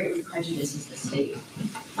greatly prejudices the state.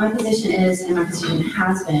 My position is, and my position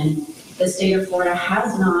has been, the state of Florida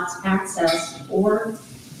has not accessed or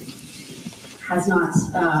has not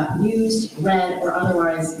used, read, or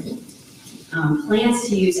otherwise plans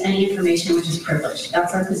to use any information which is privileged.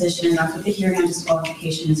 That's our position. That's what the hearing on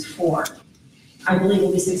disqualification is for. I believe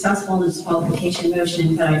we'll be successful in the disqualification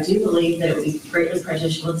motion, but I do believe that it would be greatly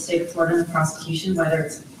prejudicial to the state of Florida and the prosecution, whether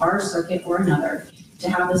it's our circuit or another, to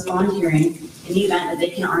have this bond hearing in the event that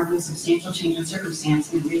they can argue substantial change in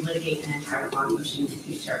circumstance and relitigate an entire bond motion in the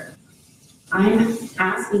future. I'm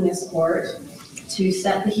asking this court to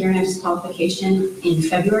set the hearing on disqualification in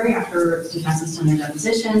February after defense has done their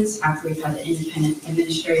depositions, after we've had the independent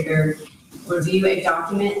administrator review a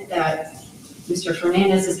document that Mr.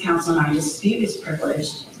 Fernandez's counsel and I dispute is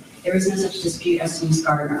privileged. There is no such dispute as to Ms.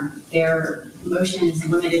 Gardner. Their motion is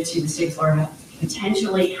limited to the state of Florida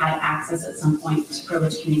potentially had access at some point to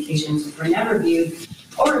privileged communications which were never viewed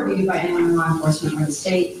or reviewed by anyone in law enforcement or the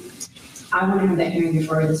state. I want to have that hearing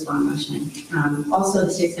before this bond motion. Also,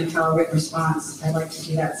 the state's going to file a written response. I'd like to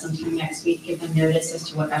do that sometime next week, give them notice as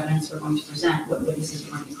to what evidence we're going to present, what witnesses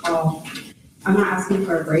we're going to call. I'm not asking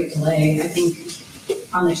for a great delay. I think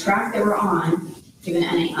on the track that we're on, given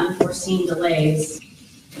any unforeseen delays,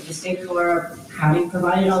 if the state of Florida, having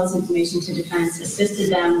provided all this information to defense, assisted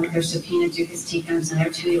them with their subpoena ducus tecums and their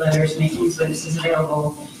 2 letters, making these witnesses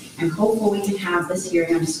available, I'm hopeful we can have this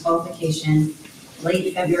hearing on disqualification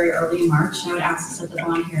late February, early March, and I would ask us at the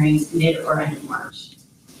bond hearing mid or end of March.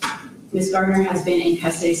 Ms. Gardner has been in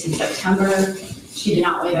custody since September. She did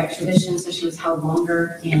not waive extradition, so she was held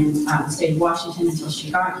longer in the state of Washington until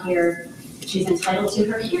she got here. She's entitled to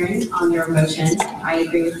her hearing on their motion. I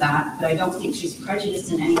agree with that, but I don't think she's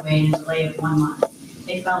prejudiced in any way in a delay of 1 month.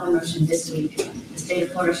 They filed the motion this week. The state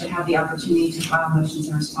of Florida should have the opportunity to file motions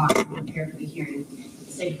in response and prepare for the hearing.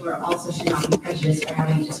 The state of Florida also should not be prejudiced for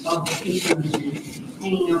having a disqualification motion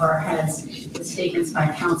hanging over our heads with statements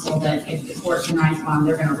by counsel that if the court denies bond,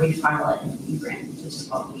 they're going to refile it and grant the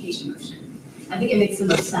disqualification motion. I think it makes the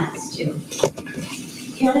most sense too.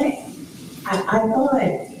 I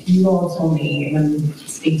thought you all told me, and I'm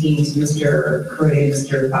speaking to Mr. Curry,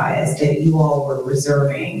 Mr. Bias, that you all were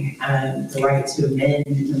reserving the right to amend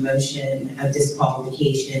the motion of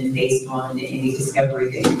disqualification based on any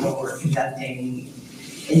discovery that you all were conducting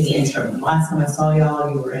in the interim. Last time I saw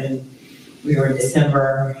y'all, we were in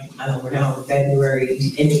December, we're now in February.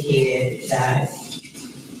 You indicated that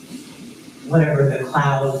whatever the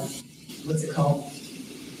cloud, what's it called?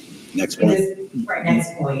 Next point.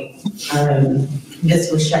 Next point.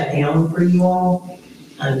 This was shut down for you all.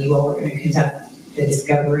 You all were going to conduct the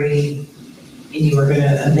discovery, and you were going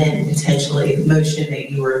to amend potentially the motion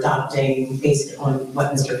that you were adopting based on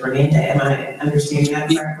what Mr. Fernandez. Am I understanding that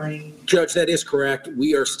correctly? Judge, that is correct.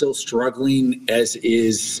 We are still struggling, as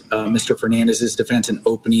is Mr. Fernandez's defense, in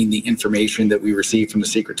opening the information that we received from the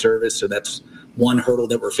Secret Service. So that's one hurdle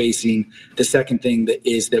that we're facing. The second thing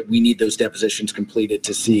is that we need those depositions completed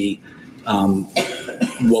to see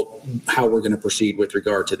how we're going to proceed with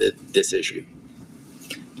regard to this issue.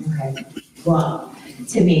 Okay. Well,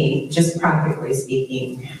 to me, just practically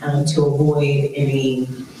speaking, to avoid any,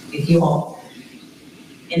 if you all,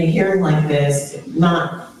 in a hearing like this,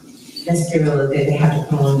 not necessarily that they have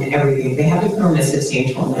to put on everything, they have to put on a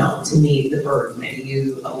substantial amount to meet the burden that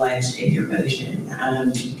you alleged in your motion.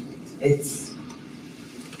 It's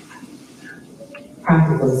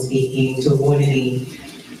practically speaking, to avoid any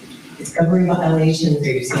discovery violations.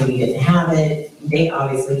 They're saying you didn't have it. They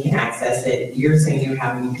obviously can access it. You're saying you're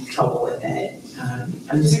having trouble with it.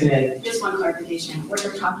 I'm just gonna, Just one clarification, what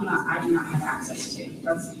they're talking about, I do not have access to.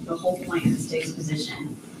 That's the whole point of the state's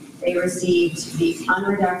position. They received the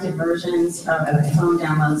unredacted versions of the phone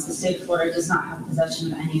downloads. The state of Florida does not have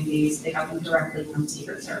possession of any of these. They got them directly from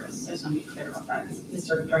Secret Service. So I just want to be clear about that.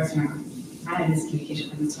 Mr. President, I had this communication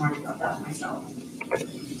with him this morning about that myself.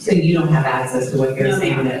 so you don't have access to what you're No,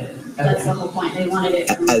 saying? ma'am. That's the whole point. They wanted it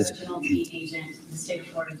from the As- original P agent. The state of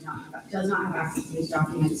Florida does not have access to these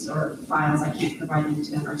documents or files. I can't provide them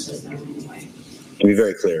to our system in any way. To be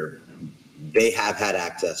very clear, they have had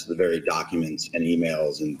access to the very documents and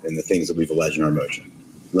emails and the things that we've alleged in our motion.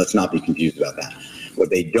 Let's not be confused about that. What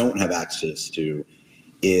they don't have access to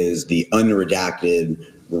is the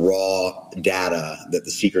unredacted raw data that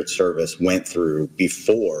the Secret Service went through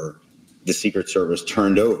before the Secret Service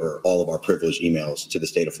turned over all of our privileged emails to the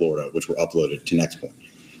state of Florida, which were uploaded to NextPoint.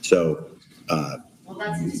 So, Well,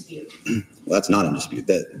 that's in dispute. well, that's not in dispute.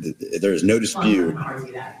 There is no dispute. Well, I'm not gonna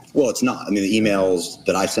argue that. Well, it's not. I mean, the emails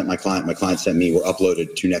that I sent my client sent me were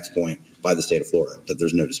uploaded to NextPoint by the state of Florida. That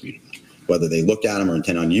there's no dispute. Whether they looked at them or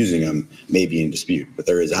intend on using them may be in dispute, but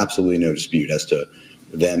there is absolutely no dispute as to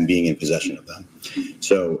them being in possession of them.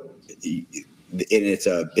 So, and it's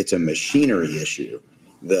a machinery issue.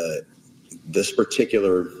 This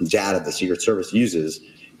particular data the Secret Service uses,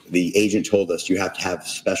 the agent told us you have to have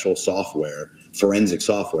special software, forensic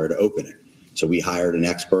software, to open it. So we hired an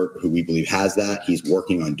expert who we believe has that. He's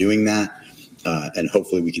working on doing that. And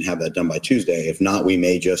hopefully we can have that done by Tuesday. If not, we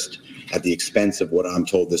may just, at the expense of what I'm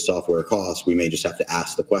told this software costs, we may just have to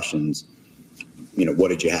ask the questions, what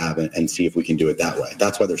did you have, and see if we can do it that way.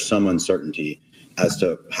 That's why there's some uncertainty as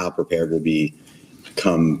to how prepared we'll be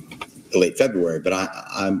come late February. But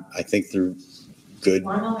I think through good.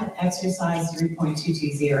 Why not exercise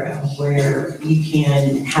 3.220 where you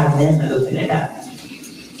can have them open it up?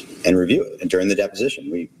 And review it. And during the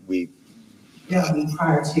deposition, we No, I mean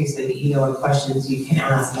prior to, so that you know what questions you can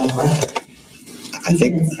ask on record. I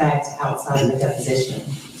think, can inspect outside of the deposition.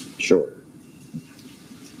 Sure.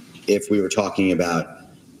 If we were talking about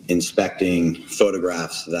inspecting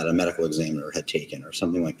photographs that a medical examiner had taken or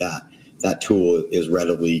something like that, that tool is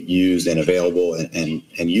readily used and available and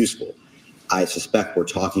useful. I suspect we're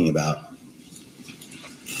talking about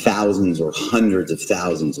thousands or hundreds of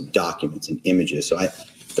thousands of documents and images. So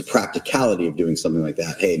the practicality of doing something like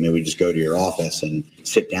that, hey, maybe we just go to your office and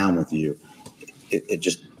sit down with you. It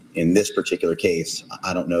just, in this particular case,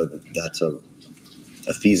 I don't know that that's a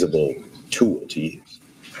feasible tool to use.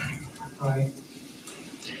 All right.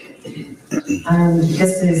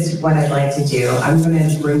 This is what I'd like to do. I'm going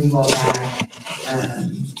to bring you all back.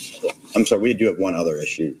 I'm sorry, we do have one other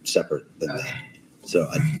issue separate than that. So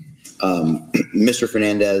Mr.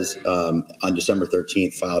 Fernandez on December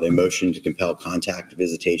 13th filed a motion to compel contact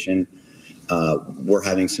visitation. We're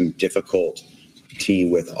having some difficulty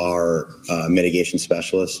with our mitigation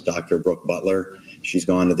specialist, Dr. Brooke Butler. She's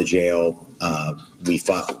gone to the jail. We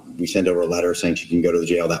sent over a letter saying she can go to the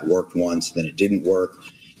jail. That worked once, then it didn't work.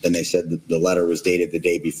 Then they said the letter was dated the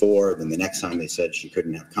day before. Then the next time they said she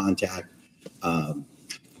couldn't have contact.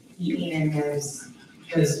 You mean in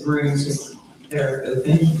those rooms, just they're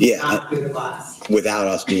open? Yeah. Not through the glass? Without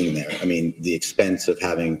us being there. I mean, the expense of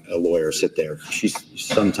having a lawyer sit there, she's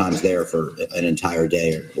sometimes there for an entire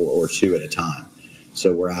day or two at a time.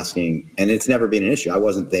 So we're asking, and it's never been an issue. I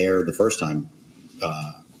wasn't there the first time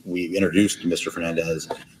we introduced Mr. Fernandez,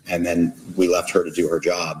 and then we left her to do her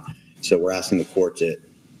job. So we're asking the court to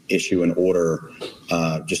issue an order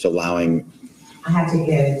just allowing. I have to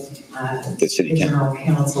give the city general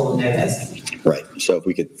counsel notice. Right. So if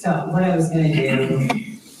we could. So what I was going to do,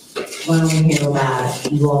 why don't we handle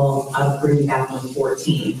that? You all, I'll bring you back on the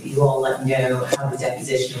 14th. You all let me know how the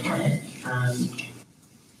deposition went.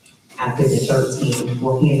 After the 13th,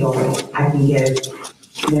 we'll handle, I can give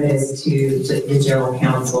notice to the general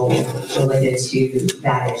counsel related to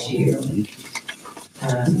that issue.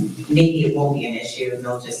 Maybe it won't be an issue and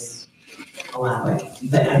they'll just allow it.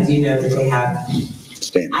 But I do know that they have,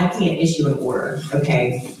 I can't issue an order,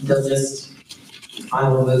 okay? They'll just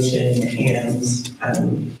file a motion and.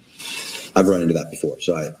 I've run into that before,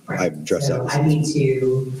 so I've addressed so that. I need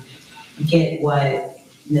to get what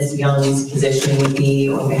Ms. Young's position would be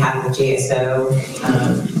on behalf of JSO.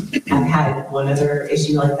 I've had one other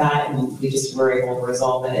issue like that, and we just were able to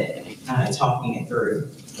resolve it, talking it through.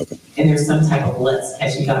 Okay. And there's some type of list.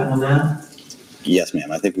 Has you gotten on that? Yes,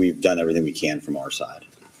 ma'am. I think we've done everything we can from our side.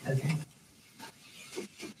 Okay.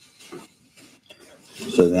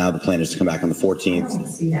 So now the plan is to come back on the 14th. I don't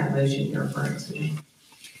see that motion you're referring to.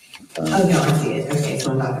 Oh, no, I see it. Okay,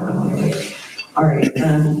 so I'm not the one on it. All right,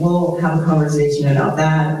 we'll have a conversation about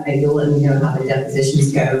that, and you'll let me know how the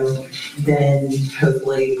depositions go. Then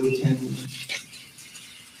hopefully we can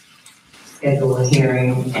schedule a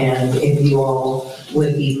hearing, and if you all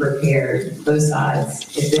would be prepared, both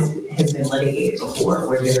sides, if this has been litigated before,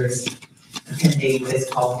 where there's a pending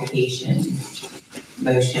disqualification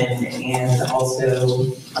motion and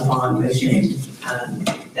also a bond motion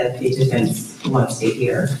that the defense wants to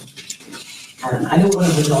hear. I don't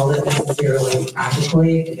want to resolve it necessarily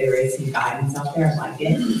practically, but there is some guidance out there, I like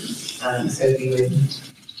it. So if you would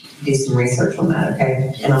do some research on that,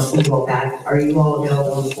 okay? And I'll send you all back. Are you all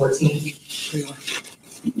available on the 14th?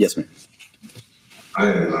 Yes, ma'am.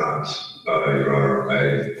 I am not, Your Honor.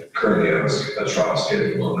 I currently have a trial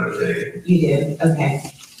scheduled on that day. You do,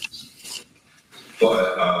 okay.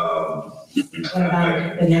 But, what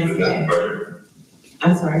about the next day?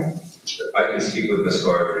 I'm sorry. I can speak with Ms.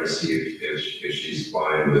 Gardner and see if she's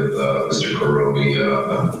fine with Mr. Karobi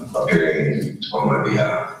appearing on my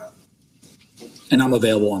behalf. And I'm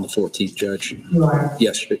available on the 14th, Judge. You are?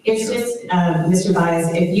 Yes. It's just, Mr. Bias,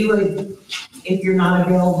 if you're not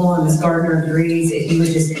available and Ms. Gardner agrees, if you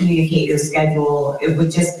would just communicate your schedule, it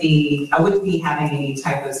would just be, I wouldn't be having any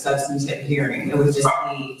type of substantive hearing. It would just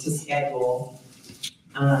be to schedule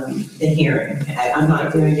the hearing. I'm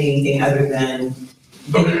not doing anything other than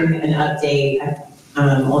giving an update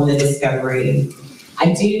on the discovery. I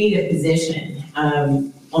do need a position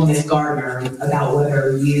on Ms. Gardner about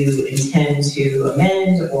whether you intend to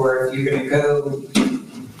amend or if you're going to go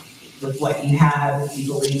with what you have, if you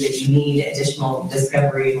believe that you need additional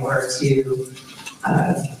discovery in order to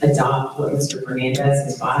adopt what Mr. Fernandez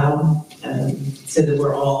has filed, so that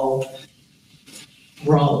we're all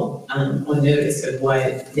on notice of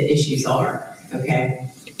what the issues are. Okay.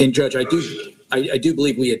 And Judge, I do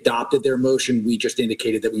believe we adopted their motion. We just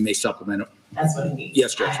indicated that we may supplement it. That's what I need.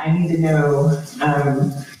 Yes, Judge. I need to know,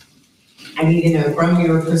 from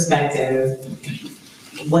your perspective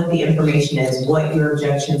what the information is, what your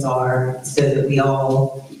objections are, so that we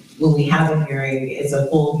all, when we have a hearing, it's a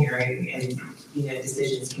full hearing and,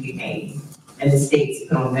 decisions can be made. And the state's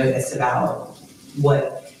put on notice about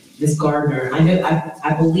what Ms. Gardner,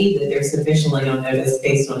 I believe that they're sufficiently on notice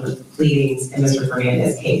based on the pleadings in Mr.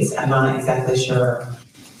 Fernandez's case. I'm not exactly sure.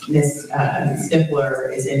 Ms.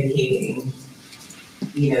 Stifler is indicating,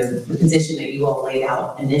 the position that you all laid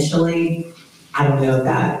out initially. I don't know if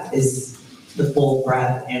that is the full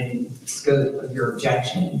breadth and scope of your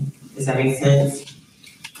objection. Does that make sense?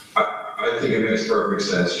 I think it makes perfect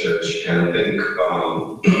sense, Judge, and I think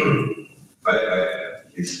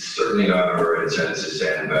it's certainly not our intent to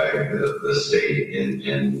sandbag the state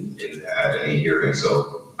in at any hearing.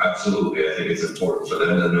 So absolutely, I think it's important for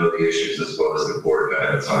them to know the issues as well as the court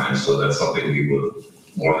ahead of time. So that's something we will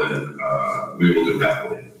do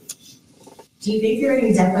happily. Do you think there are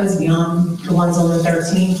any depots beyond the ones on the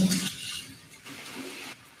 13th?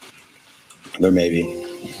 There may be.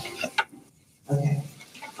 Okay.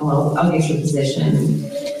 Well, I'll get your position.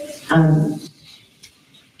 I'm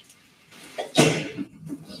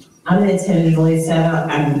going to tentatively set up,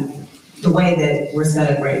 the way that we're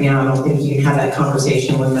set up right now, I don't think you can have that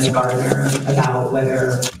conversation with Ms. Gardner about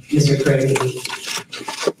whether Mr. Crady,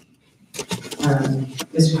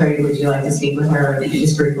 would you like to speak with her?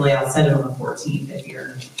 Just briefly, I'll set it on the 14th if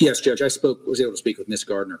you're. Yes, Judge. I was able to speak with Ms.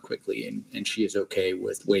 Gardner quickly, and she is okay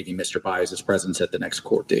with waiving Mr. Bias's presence at the next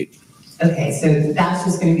court date. Okay, so that's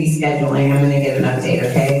just going to be scheduling. I'm going to get an update,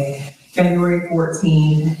 okay? February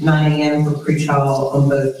 14th, 9 a.m. for pretrial on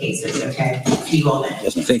both cases, okay? See you all then.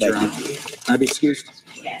 Yes, ma'am. Thank you, Your Honor. Can I be excused?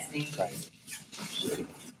 Yes, thank you.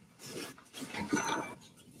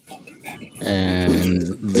 And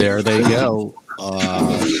there they go.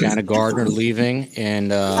 Shanna Gardner leaving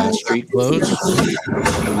in street clothes.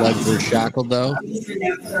 Her legs were shackled though.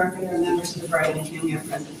 Members of the bride and family are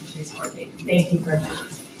present for today's court date. Thank you for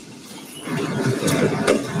that.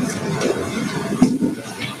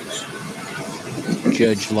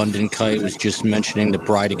 Judge London Kite was just mentioning the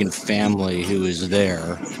Bridigan family who is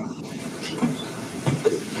there.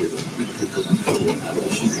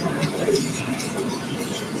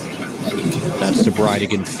 That's the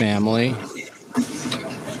Bridigan family.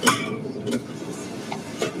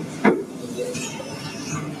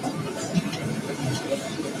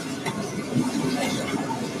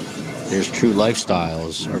 There's True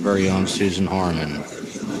Lifestyles, our very own Susan Harmon.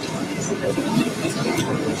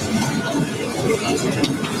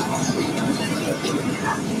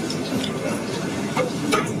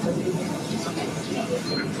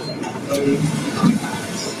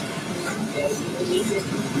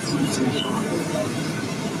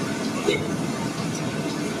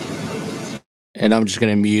 And I'm just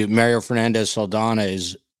going to mute. Mario Fernandez Saldana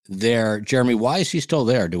is there. Jeremy, why is he still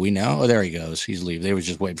there? Do we know? Oh, there he goes. He's leaving. They were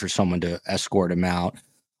just waiting for someone to escort him out.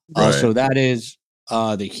 Right. So that is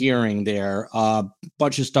the hearing there.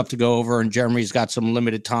 Bunch of stuff to go over, and Jeremy's got some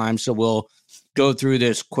limited time, so we'll go through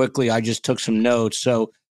this quickly. I just took some notes.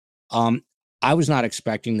 So I was not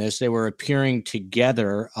expecting this. They were appearing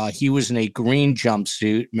together. He was in a green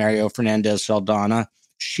jumpsuit, Mario Fernandez Saldana.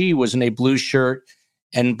 She was in a blue shirt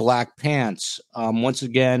and black pants. Once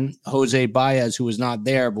again, Jose Baez, who was not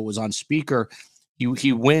there but was on speaker,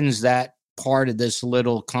 he wins that part of this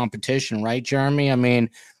little competition, right, Jeremy? I mean,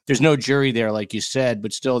 there's no jury there, like you said,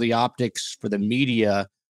 but still the optics for the media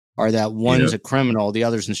are that one's a criminal, the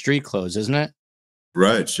other's in street clothes, isn't it?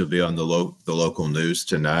 Right. She'll be on the local news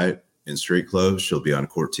tonight in street clothes. She'll be on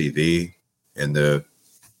court TV and the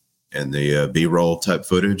B-roll type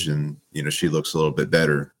footage, and she looks a little bit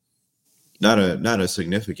better. Not a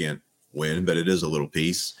significant win, but it is a little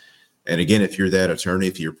piece. And again, if you're that attorney,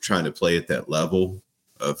 if you're trying to play at that level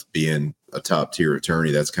of being a top tier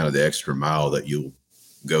attorney, that's kind of the extra mile that you'll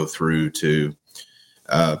go through to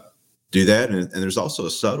do that. And there's also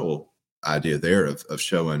a subtle idea there of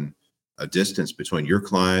showing a distance between your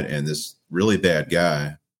client and this really bad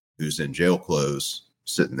guy who's in jail clothes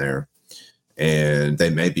sitting there. And they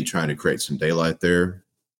may be trying to create some daylight there.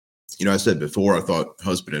 I said before, I thought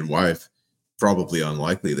husband and wife, probably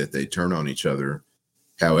unlikely that they turn on each other.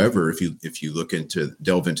 However, if you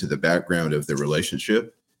delve into the background of the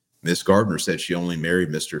relationship, Miss Gardner said she only married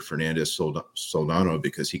Mr. Fernandez Soldano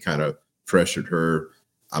because he kind of pressured her.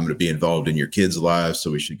 I'm going to be involved in your kids' lives,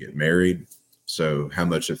 so we should get married. So how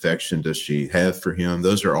much affection does she have for him?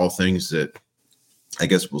 Those are all things that I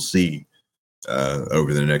guess we'll see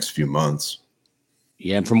over the next few months.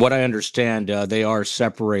 Yeah, and from what I understand, they are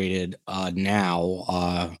separated now.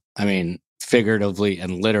 I mean, figuratively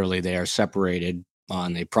and literally, they are separated,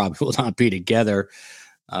 and they probably will not be together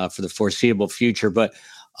for the foreseeable future. But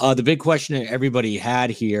the big question that everybody had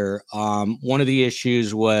here, one of the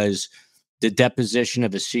issues was the deposition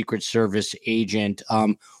of a Secret Service agent.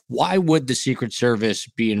 Why would the Secret Service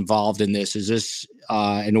be involved in this? Is this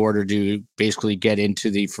in order to basically get into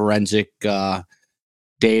the forensic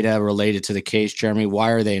data related to the case, Jeremy? Why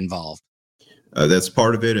are they involved? That's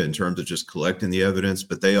part of it in terms of just collecting the evidence,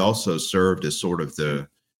 but they also served as sort of the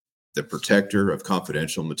protector of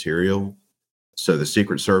confidential material. So the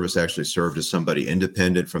Secret Service actually served as somebody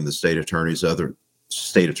independent from the state attorney's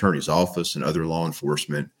office and other law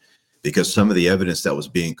enforcement, because some of the evidence that was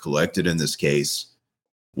being collected in this case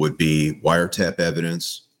would be wiretap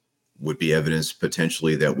evidence, would be evidence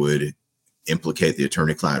potentially that would implicate the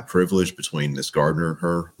attorney-client privilege between Ms. Gardner,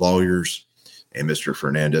 her lawyers, and Mr.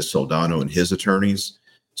 Fernandez Soldano and his attorneys.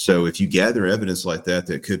 So if you gather evidence like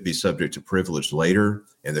that could be subject to privilege later,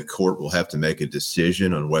 and the court will have to make a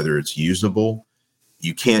decision on whether it's usable,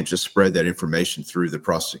 you can't just spread that information through the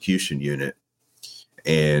prosecution unit,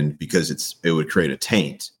 and because it would create a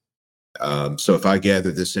taint. So if I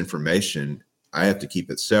gather this information, I have to keep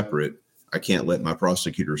it separate. I can't let my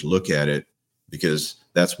prosecutors look at it, because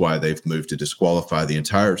that's why they've moved to disqualify the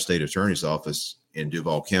entire state attorney's office in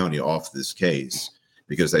Duval County off this case,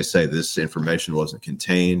 because they say this information wasn't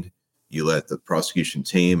contained. You let the prosecution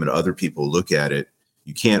team and other people look at it.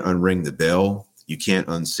 You can't unring the bell. You can't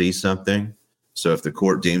unsee something. So if the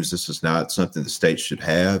court deems this is not something the state should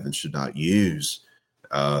have and should not use,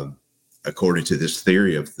 according to this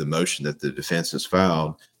theory of the motion that the defense has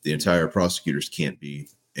filed, the entire prosecutors can't be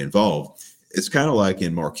involved. It's kind of like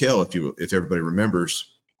in Markell, if everybody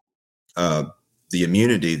remembers,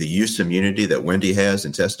 the use immunity that Wendy has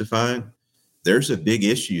in testifying. There's a big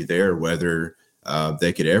issue there whether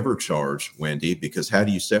they could ever charge Wendy, because how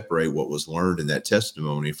do you separate what was learned in that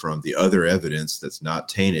testimony from the other evidence that's not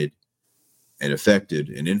tainted and affected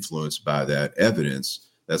and influenced by that evidence?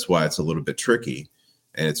 That's why it's a little bit tricky,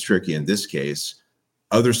 and it's tricky in this case.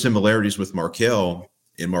 Other similarities with Markell.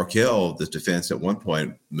 In Markell, the defense at one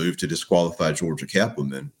point moved to disqualify Georgia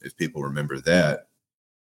Kappelman, if people remember that.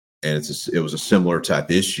 And it was a similar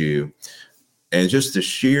type issue. And just the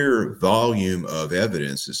sheer volume of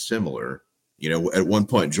evidence is similar. At one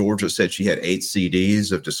point, Georgia said she had 8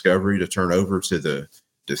 CDs of discovery to turn over to the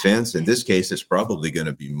defense. In this case, it's probably going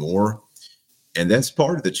to be more. And that's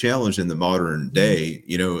part of the challenge in the modern day.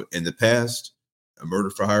 In the past, a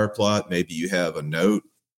murder for hire plot, maybe you have a note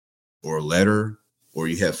or a letter, or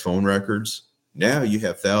you have phone records. Now you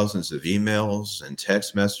have thousands of emails and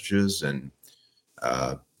text messages and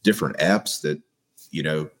different apps that,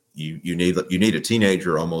 you need a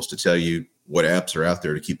teenager almost to tell you what apps are out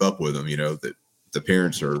there to keep up with them. That the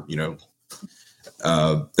parents are,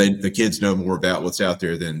 the kids know more about what's out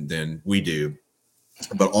there than we do.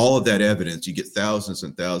 But all of that evidence, you get thousands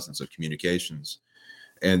and thousands of communications,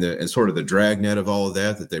 and sort of the dragnet of all of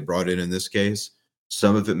that they brought in this case.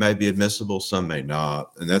 Some of it may be admissible, some may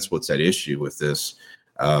not, and that's what's at issue with this.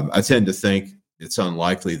 I tend to think it's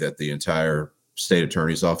unlikely that the entire state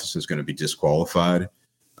attorney's office is going to be disqualified,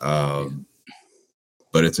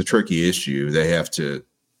 but it's a tricky issue. They have to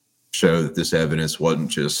show that this evidence wasn't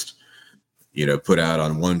just, put out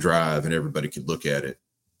on OneDrive and everybody could look at it.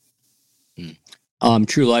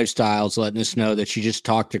 True Lifestyles letting us know that she just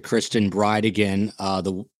talked to Kristen Bridegan,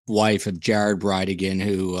 the wife of Jared Bridegan,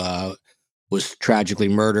 who was tragically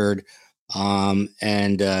murdered.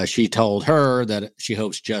 And she told her that she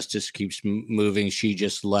hopes justice keeps moving. She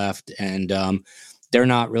just left, and they're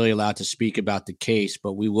not really allowed to speak about the case,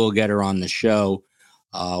 but we will get her on the show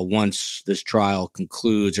once this trial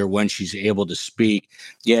concludes or when she's able to speak.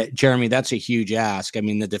 Yeah, Jeremy, that's a huge ask. I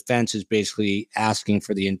mean, the defense is basically asking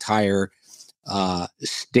for the entire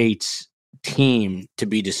state's team to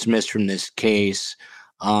be dismissed from this case.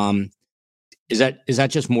 Is that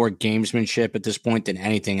just more gamesmanship at this point than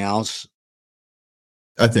anything else?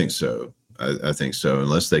 I think so. I think so.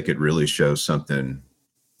 Unless they could really show something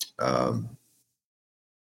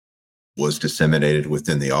was disseminated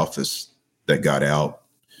within the office that got out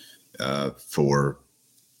for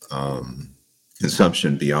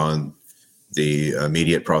consumption beyond the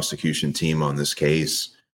immediate prosecution team on this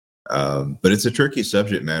case. But it's a tricky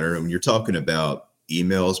subject matter. When you're talking about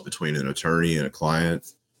emails between an attorney and a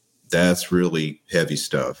client, that's really heavy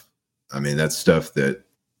stuff. I mean, that's stuff that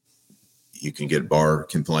you can get bar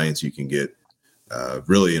complaints. You can get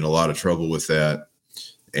really in a lot of trouble with that.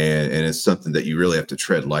 And it's something that you really have to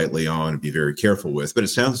tread lightly on and be very careful with. But it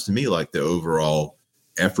sounds to me like the overall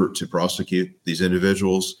effort to prosecute these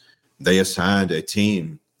individuals, they assigned a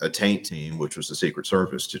taint team, which was the Secret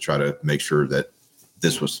Service, to try to make sure that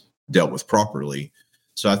this was dealt with properly.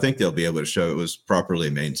 So I think they'll be able to show it was properly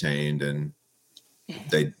maintained and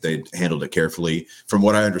they handled it carefully. From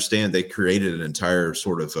what I understand, they created an entire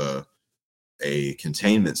sort of a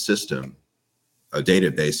containment system, a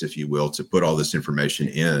database, if you will, to put all this information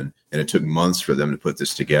in. And it took months for them to put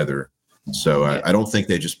this together. So I don't think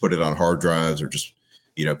they just put it on hard drives or just,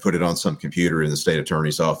 put it on some computer in the state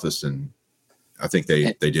attorney's office. And I think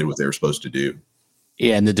they did what they were supposed to do.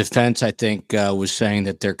 Yeah, and the defense, I think, was saying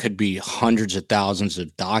that there could be hundreds of thousands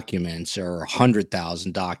of documents or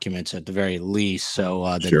 100,000 documents at the very least.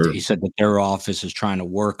 So He said that their office is trying to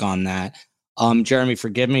work on that. Jeremy,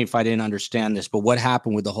 forgive me if I didn't understand this, but what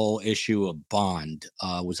happened with the whole issue of bond?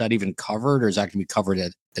 Was that even covered, or is that going to be covered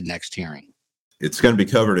at the next hearing? It's going to be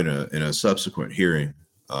covered in a subsequent hearing.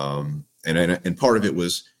 And part of it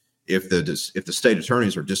was if the state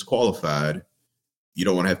attorneys are disqualified, you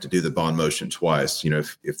don't want to have to do the bond motion twice.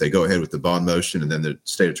 If they go ahead with the bond motion and then the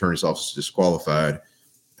state attorney's office is disqualified,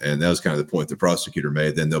 and that was kind of the point the prosecutor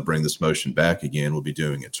made, then they'll bring this motion back again. We'll be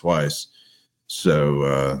doing it twice.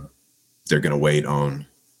 So they're going to wait on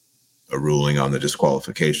a ruling on the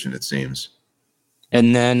disqualification, it seems.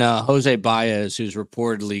 And then Jose Baez, who's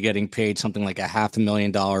reportedly getting paid something like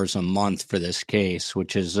 $500,000 a month for this case,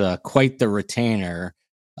 which is quite the retainer.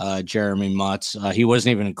 Jeremy Mutz. He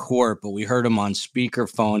wasn't even in court, but we heard him on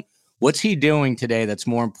speakerphone. What's he doing today that's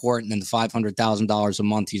more important than the $500,000 a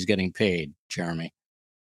month he's getting paid, Jeremy?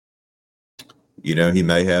 He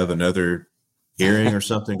may have another hearing or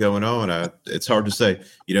something going on. It's hard to say.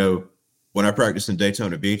 When I practiced in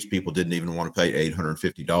Daytona Beach, people didn't even want to pay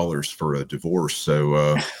 $850 for a divorce.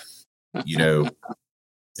 So,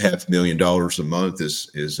 $500,000 a month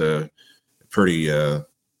is a pretty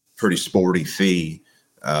sporty fee.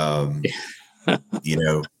 I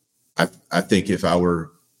think if I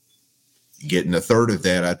were getting a third of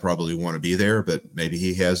that, I'd probably want to be there, but maybe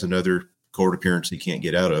he has another court appearance he can't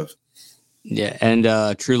get out of. Yeah. And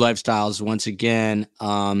True Lifestyles, once again,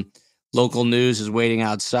 local news is waiting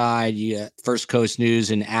outside. First Coast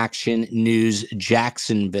News and Action News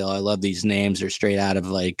Jacksonville. I love these names. They're straight out of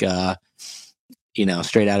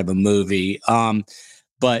straight out of a movie.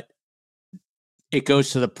 But it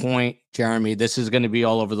goes to the point, Jeremy, this is going to be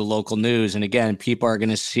all over the local news. And again, people are going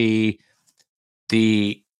to see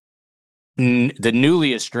the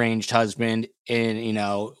newly estranged husband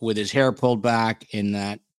with his hair pulled back in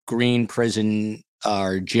that green prison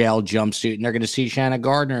or jail jumpsuit. And they're going to see Shanna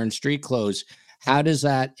Gardner in street clothes. How does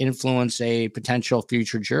that influence a potential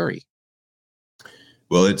future jury?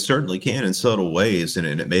 Well, it certainly can in subtle ways. And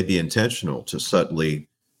it may be intentional to subtly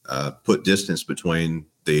put distance between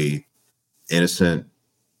the innocent,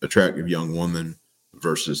 attractive young woman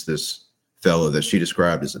versus this fellow that she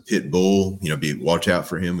described as a pit bull. Watch out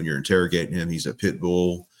for him when you're interrogating him. He's a pit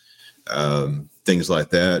bull, things like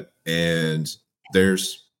that. And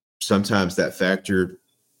there's sometimes that factor,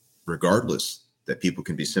 regardless, that people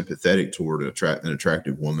can be sympathetic toward an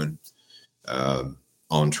attractive woman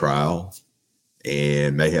on trial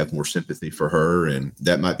and may have more sympathy for her. And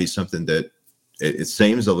that might be something that it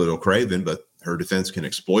seems a little craven, but her defense can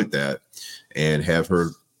exploit that and have her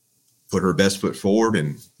put her best foot forward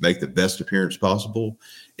and make the best appearance possible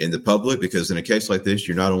in the public. Because in a case like this,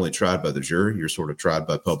 you're not only tried by the jury, you're sort of tried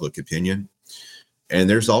by public opinion. And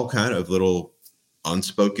there's all kind of little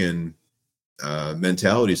unspoken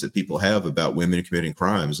mentalities that people have about women committing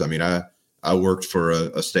crimes. I mean, I worked for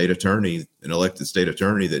a state attorney, an elected state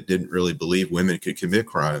attorney that didn't really believe women could commit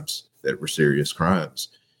crimes that were serious crimes,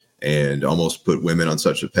 and almost put women on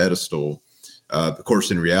such a pedestal. Of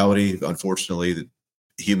course, in reality, unfortunately,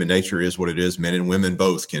 human nature is what it is. Men and women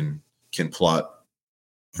both can plot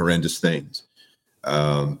horrendous things.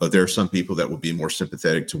 But there are some people that will be more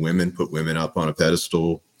sympathetic to women, put women up on a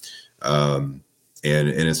pedestal. And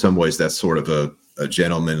in some ways, that's sort of a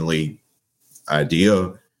gentlemanly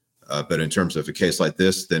idea. But in terms of a case like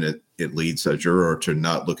this, then it leads a juror to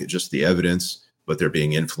not look at just the evidence, but they're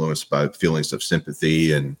being influenced by feelings of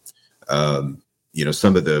sympathy and,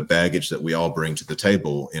 some of the baggage that we all bring to the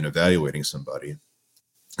table in evaluating somebody.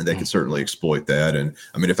 And they can certainly exploit that. And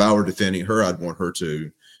I mean, if I were defending her, I'd want her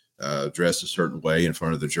to dress a certain way in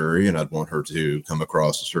front of the jury, and I'd want her to come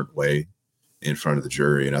across a certain way in front of the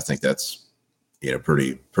jury. And I think that's,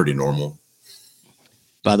 pretty normal.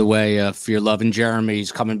 By the way, if you're loving Jeremy,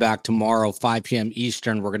 he's coming back tomorrow, 5 p.m.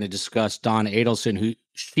 Eastern. We're going to discuss Donna Adelson, who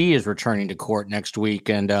she is returning to court next week.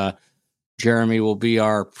 And Jeremy will be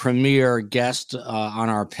our premier guest on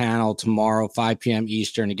our panel tomorrow, 5 p.m.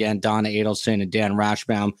 Eastern. Again, Donna Adelson and Dan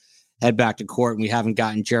Rashbaum head back to court. And we haven't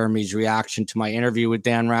gotten Jeremy's reaction to my interview with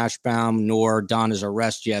Dan Rashbaum nor Donna's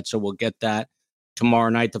arrest yet. So we'll get that tomorrow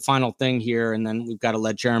night. The final thing here, and then we've got to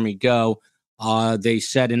let Jeremy go. They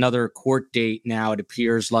set another court date now, it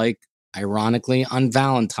appears like, ironically, on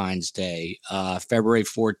Valentine's Day, February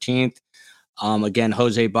 14th. Again,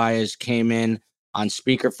 Jose Baez came in on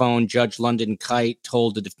speakerphone. Judge London Kite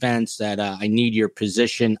told the defense that I need your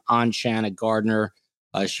position on Shanna Gardner.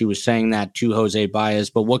 She was saying that to Jose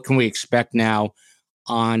Baez. But what can we expect now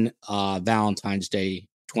on Valentine's Day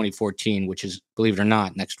 2014, which is, believe it or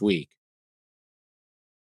not, next week?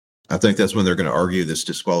 I think that's when they're going to argue this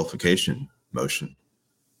disqualification motion.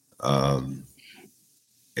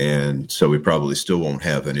 And so we probably still won't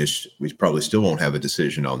have an issue. We probably still won't have a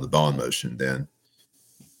decision on the bond motion then.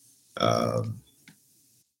 And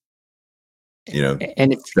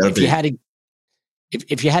if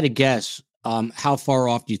you had to guess, how far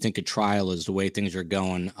off do you think a trial is the way things are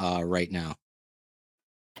going right now?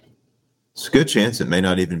 It's a good chance it may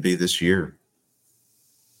not even be this year.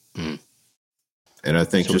 And I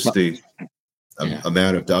think the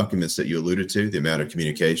amount of documents that you alluded to, the amount of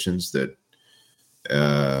communications that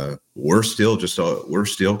we're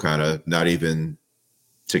still kind of not even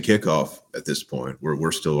to kick off at this point.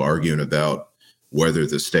 We're still arguing about whether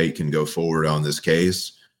the state can go forward on this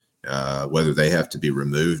case, whether they have to be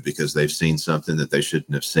removed because they've seen something that they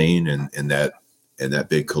shouldn't have seen in that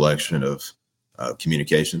big collection of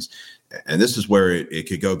communications. And this is where it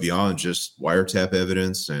could go beyond just wiretap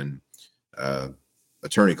evidence and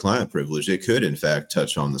attorney-client privilege. It could, in fact,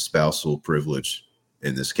 touch on the spousal privilege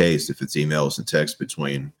in this case if it's emails and texts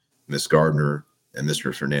between Ms. Gardner and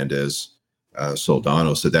Mr. Fernandez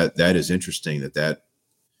Soldano. So that is interesting that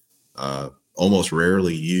almost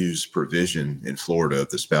rarely used provision in Florida of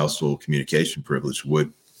the spousal communication privilege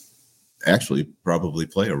would actually probably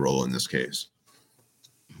play a role in this case.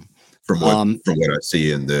 From what I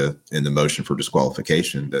see in the motion for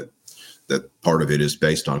disqualification, that part of it is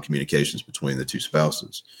based on communications between the two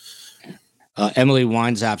spouses. Emily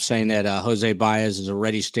Weinzap saying that Jose Baez has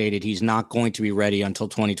already stated he's not going to be ready until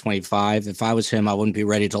 2025. If I was him, I wouldn't be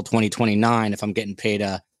ready until 2029 if I'm getting paid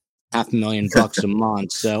 $500,000 a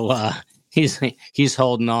month. So he's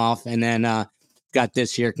holding off. And then got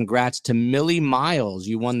this here. Congrats to Millie Miles.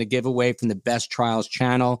 You won the giveaway from the Best Trials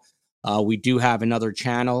channel. We do have another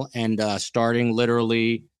channel, and starting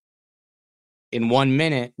literally in 1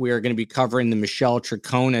 minute, we are going to be covering the Michelle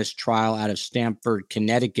Troconis trial out of Stamford,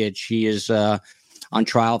 Connecticut. She is on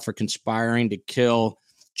trial for conspiring to kill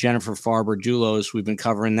Jennifer Farber-Dulos. We've been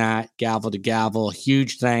covering that gavel to gavel.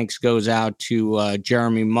 Huge thanks goes out to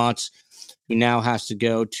Jeremy Mutz, who now has to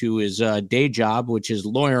go to his day job, which is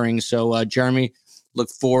lawyering. So, Jeremy, look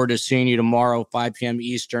forward to seeing you tomorrow, 5 p.m.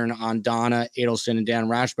 Eastern, on Donna Adelson and Dan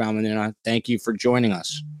Rashbaum. And then thank you for joining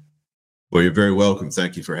us. Well, you're very welcome.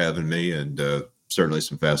 Thank you for having me, and certainly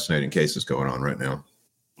some fascinating cases going on right now.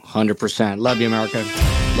 100%. Love you, America.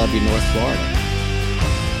 Love you, North Florida.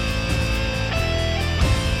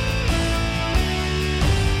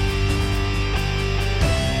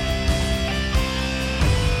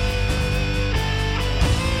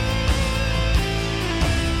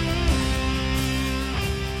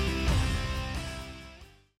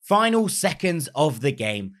 Final seconds of the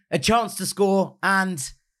game, a chance to score,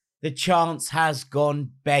 and the chance has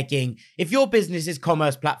gone begging. If your business's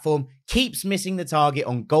commerce platform keeps missing the target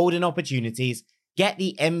on golden opportunities, get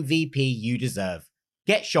the MVP you deserve.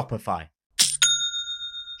 Get Shopify.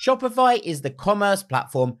 Shopify is the commerce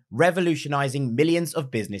platform revolutionizing millions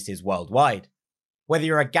of businesses worldwide. Whether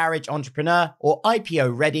you're a garage entrepreneur or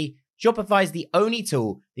IPO ready, Shopify is the only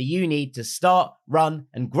tool that you need to start, run,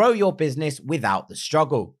 and grow your business without the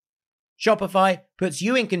struggle. Shopify puts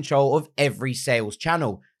you in control of every sales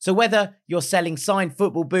channel. So whether you're selling signed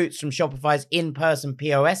football boots from Shopify's in-person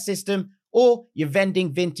POS system, or you're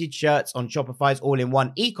vending vintage shirts on Shopify's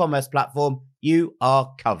all-in-one e-commerce platform, you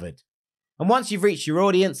are covered. And once you've reached your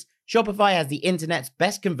audience, Shopify has the internet's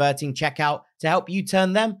best converting checkout to help you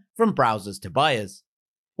turn them from browsers to buyers.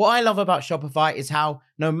 What I love about Shopify is how,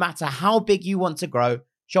 no matter how big you want to grow,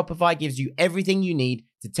 Shopify gives you everything you need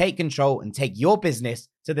to take control and take your business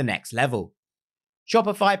to the next level.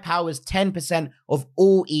 Shopify powers 10% of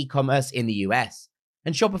all e-commerce in the US.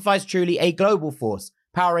 And Shopify is truly a global force,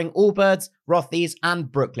 powering Allbirds, Rothy's, and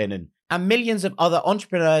Brooklinen, and millions of other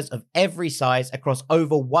entrepreneurs of every size across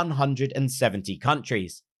over 170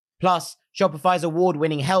 countries. Plus, Shopify's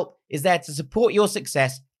award-winning help is there to support your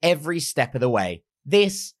success every step of the way.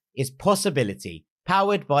 This is Possibility,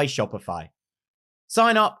 powered by Shopify.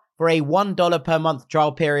 Sign up for a $1 per month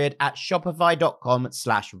trial period at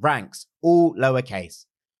shopify.com/ranks, all lowercase.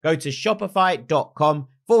 Go to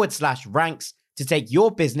shopify.com/ranks to take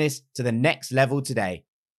your business to the next level today.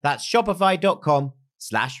 That's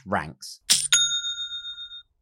shopify.com/ranks.